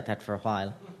think about that for a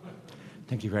while.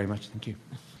 Thank you very much. Thank you.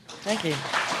 Thank you.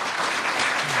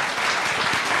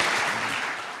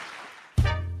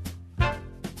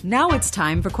 Now it's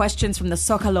time for questions from the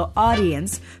Zocalo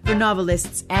audience for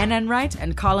novelists Anne Enright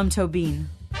and Colm Tóibín.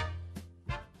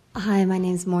 Hi, my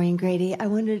name's Maureen Grady. I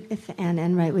wondered if Anne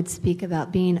Enright would speak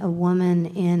about being a woman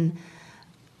in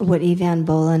what Evan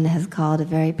Boland has called a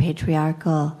very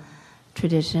patriarchal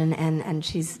tradition, and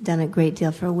she's done a great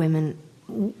deal for women,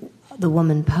 the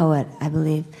woman poet, I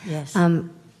believe. Yes.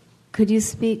 Could you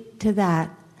speak to that?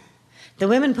 The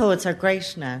women poets are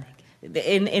great now,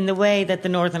 in the way that the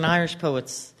Northern Irish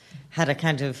poets had a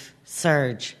kind of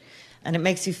surge, and it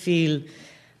makes you feel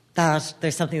that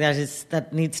there's something that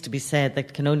needs to be said,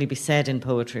 that can only be said in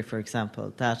poetry, for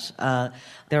example, that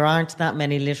there aren't that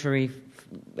many literary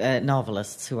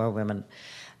novelists who are women.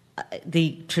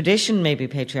 The tradition may be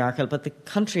patriarchal, but the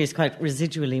country is quite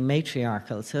residually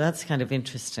matriarchal, so that's kind of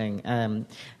interesting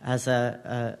as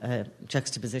a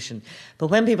juxtaposition. But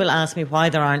when people ask me why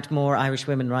there aren't more Irish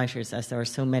women writers, as there are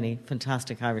so many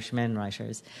fantastic Irish men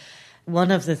writers,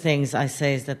 one of the things I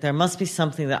say is that there must be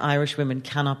something that Irish women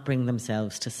cannot bring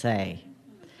themselves to say.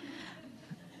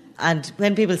 And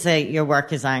when people say your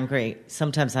work is angry,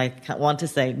 sometimes I want to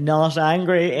say not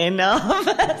angry enough.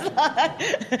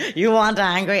 It's like, you want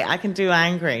angry? I can do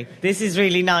angry. This is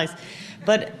really nice.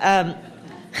 But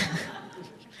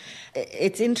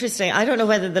It's interesting. I don't know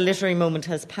whether the literary moment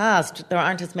has passed. There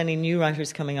aren't as many new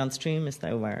writers coming on stream as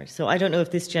there were. So I don't know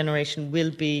if this generation will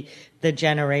be the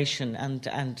generation, and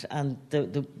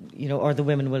the or the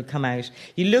women will come out.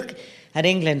 You look at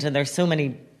England, and there's so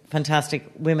many fantastic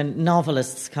women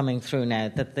novelists coming through now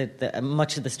that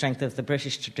much of the strength of the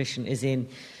British tradition is in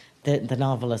the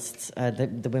novelists,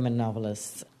 the women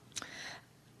novelists.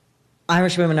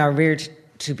 Irish women are reared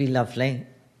to be lovely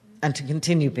and to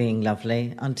continue being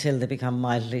lovely until they become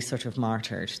mildly sort of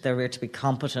martyred. They're reared to be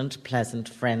competent, pleasant,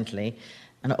 friendly,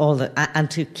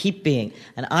 and to keep being.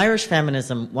 And Irish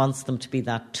feminism wants them to be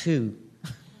that too.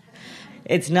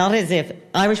 It's not as if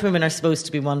Irish women are supposed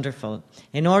to be wonderful.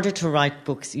 In order to write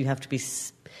books, you have to be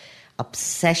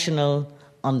obsessional,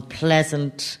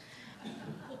 unpleasant,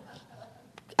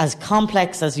 as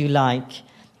complex as you like.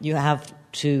 You have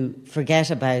to forget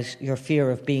about your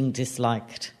fear of being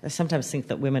disliked. I sometimes think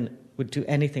that women would do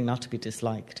anything not to be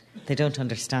disliked. They don't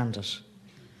understand it.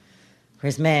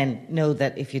 Whereas men know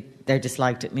that if they're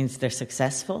disliked, it means they're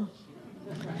successful.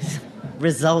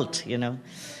 Result,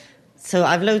 So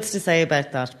I've loads to say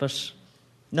about that, but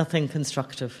nothing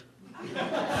constructive.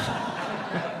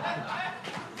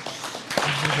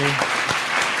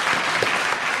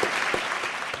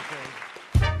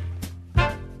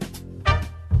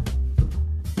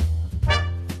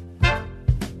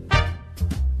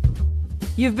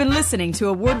 You've been listening to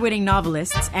award-winning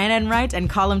novelists Anne Enright and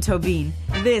Colm Tóibín.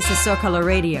 This is Zocalo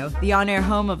Radio, the on-air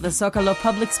home of the Zocalo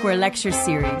Public Square Lecture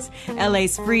Series,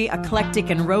 LA's free,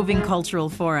 eclectic and roving cultural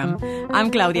forum.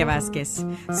 I'm Claudia Vasquez.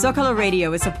 Zocalo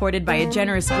Radio is supported by a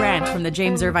generous grant from the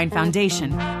James Irvine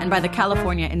Foundation and by the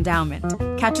California Endowment.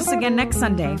 Catch us again next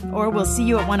Sunday, or we'll see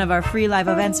you at one of our free live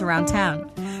events around town.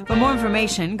 For more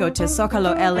information, go to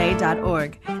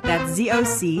zocalola.org. That's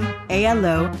ZOCALOLA.org.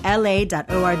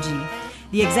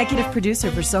 The executive producer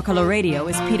for Zocalo Radio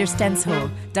is Peter Stenshol.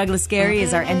 Douglas Gary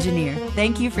is our engineer.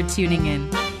 Thank you for tuning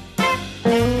in.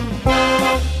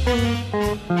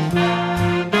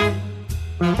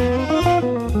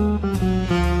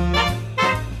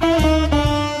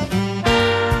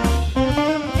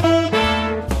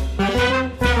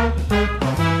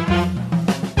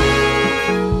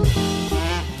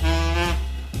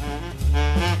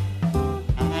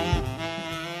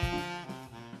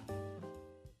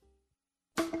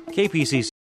 KPCC.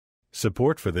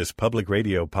 Support for this public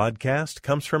radio podcast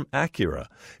comes from Acura,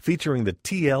 featuring the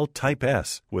TL Type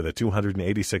S with a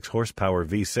 286 horsepower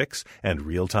V6 and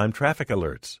real-time traffic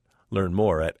alerts. Learn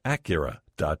more at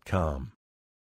Acura.com.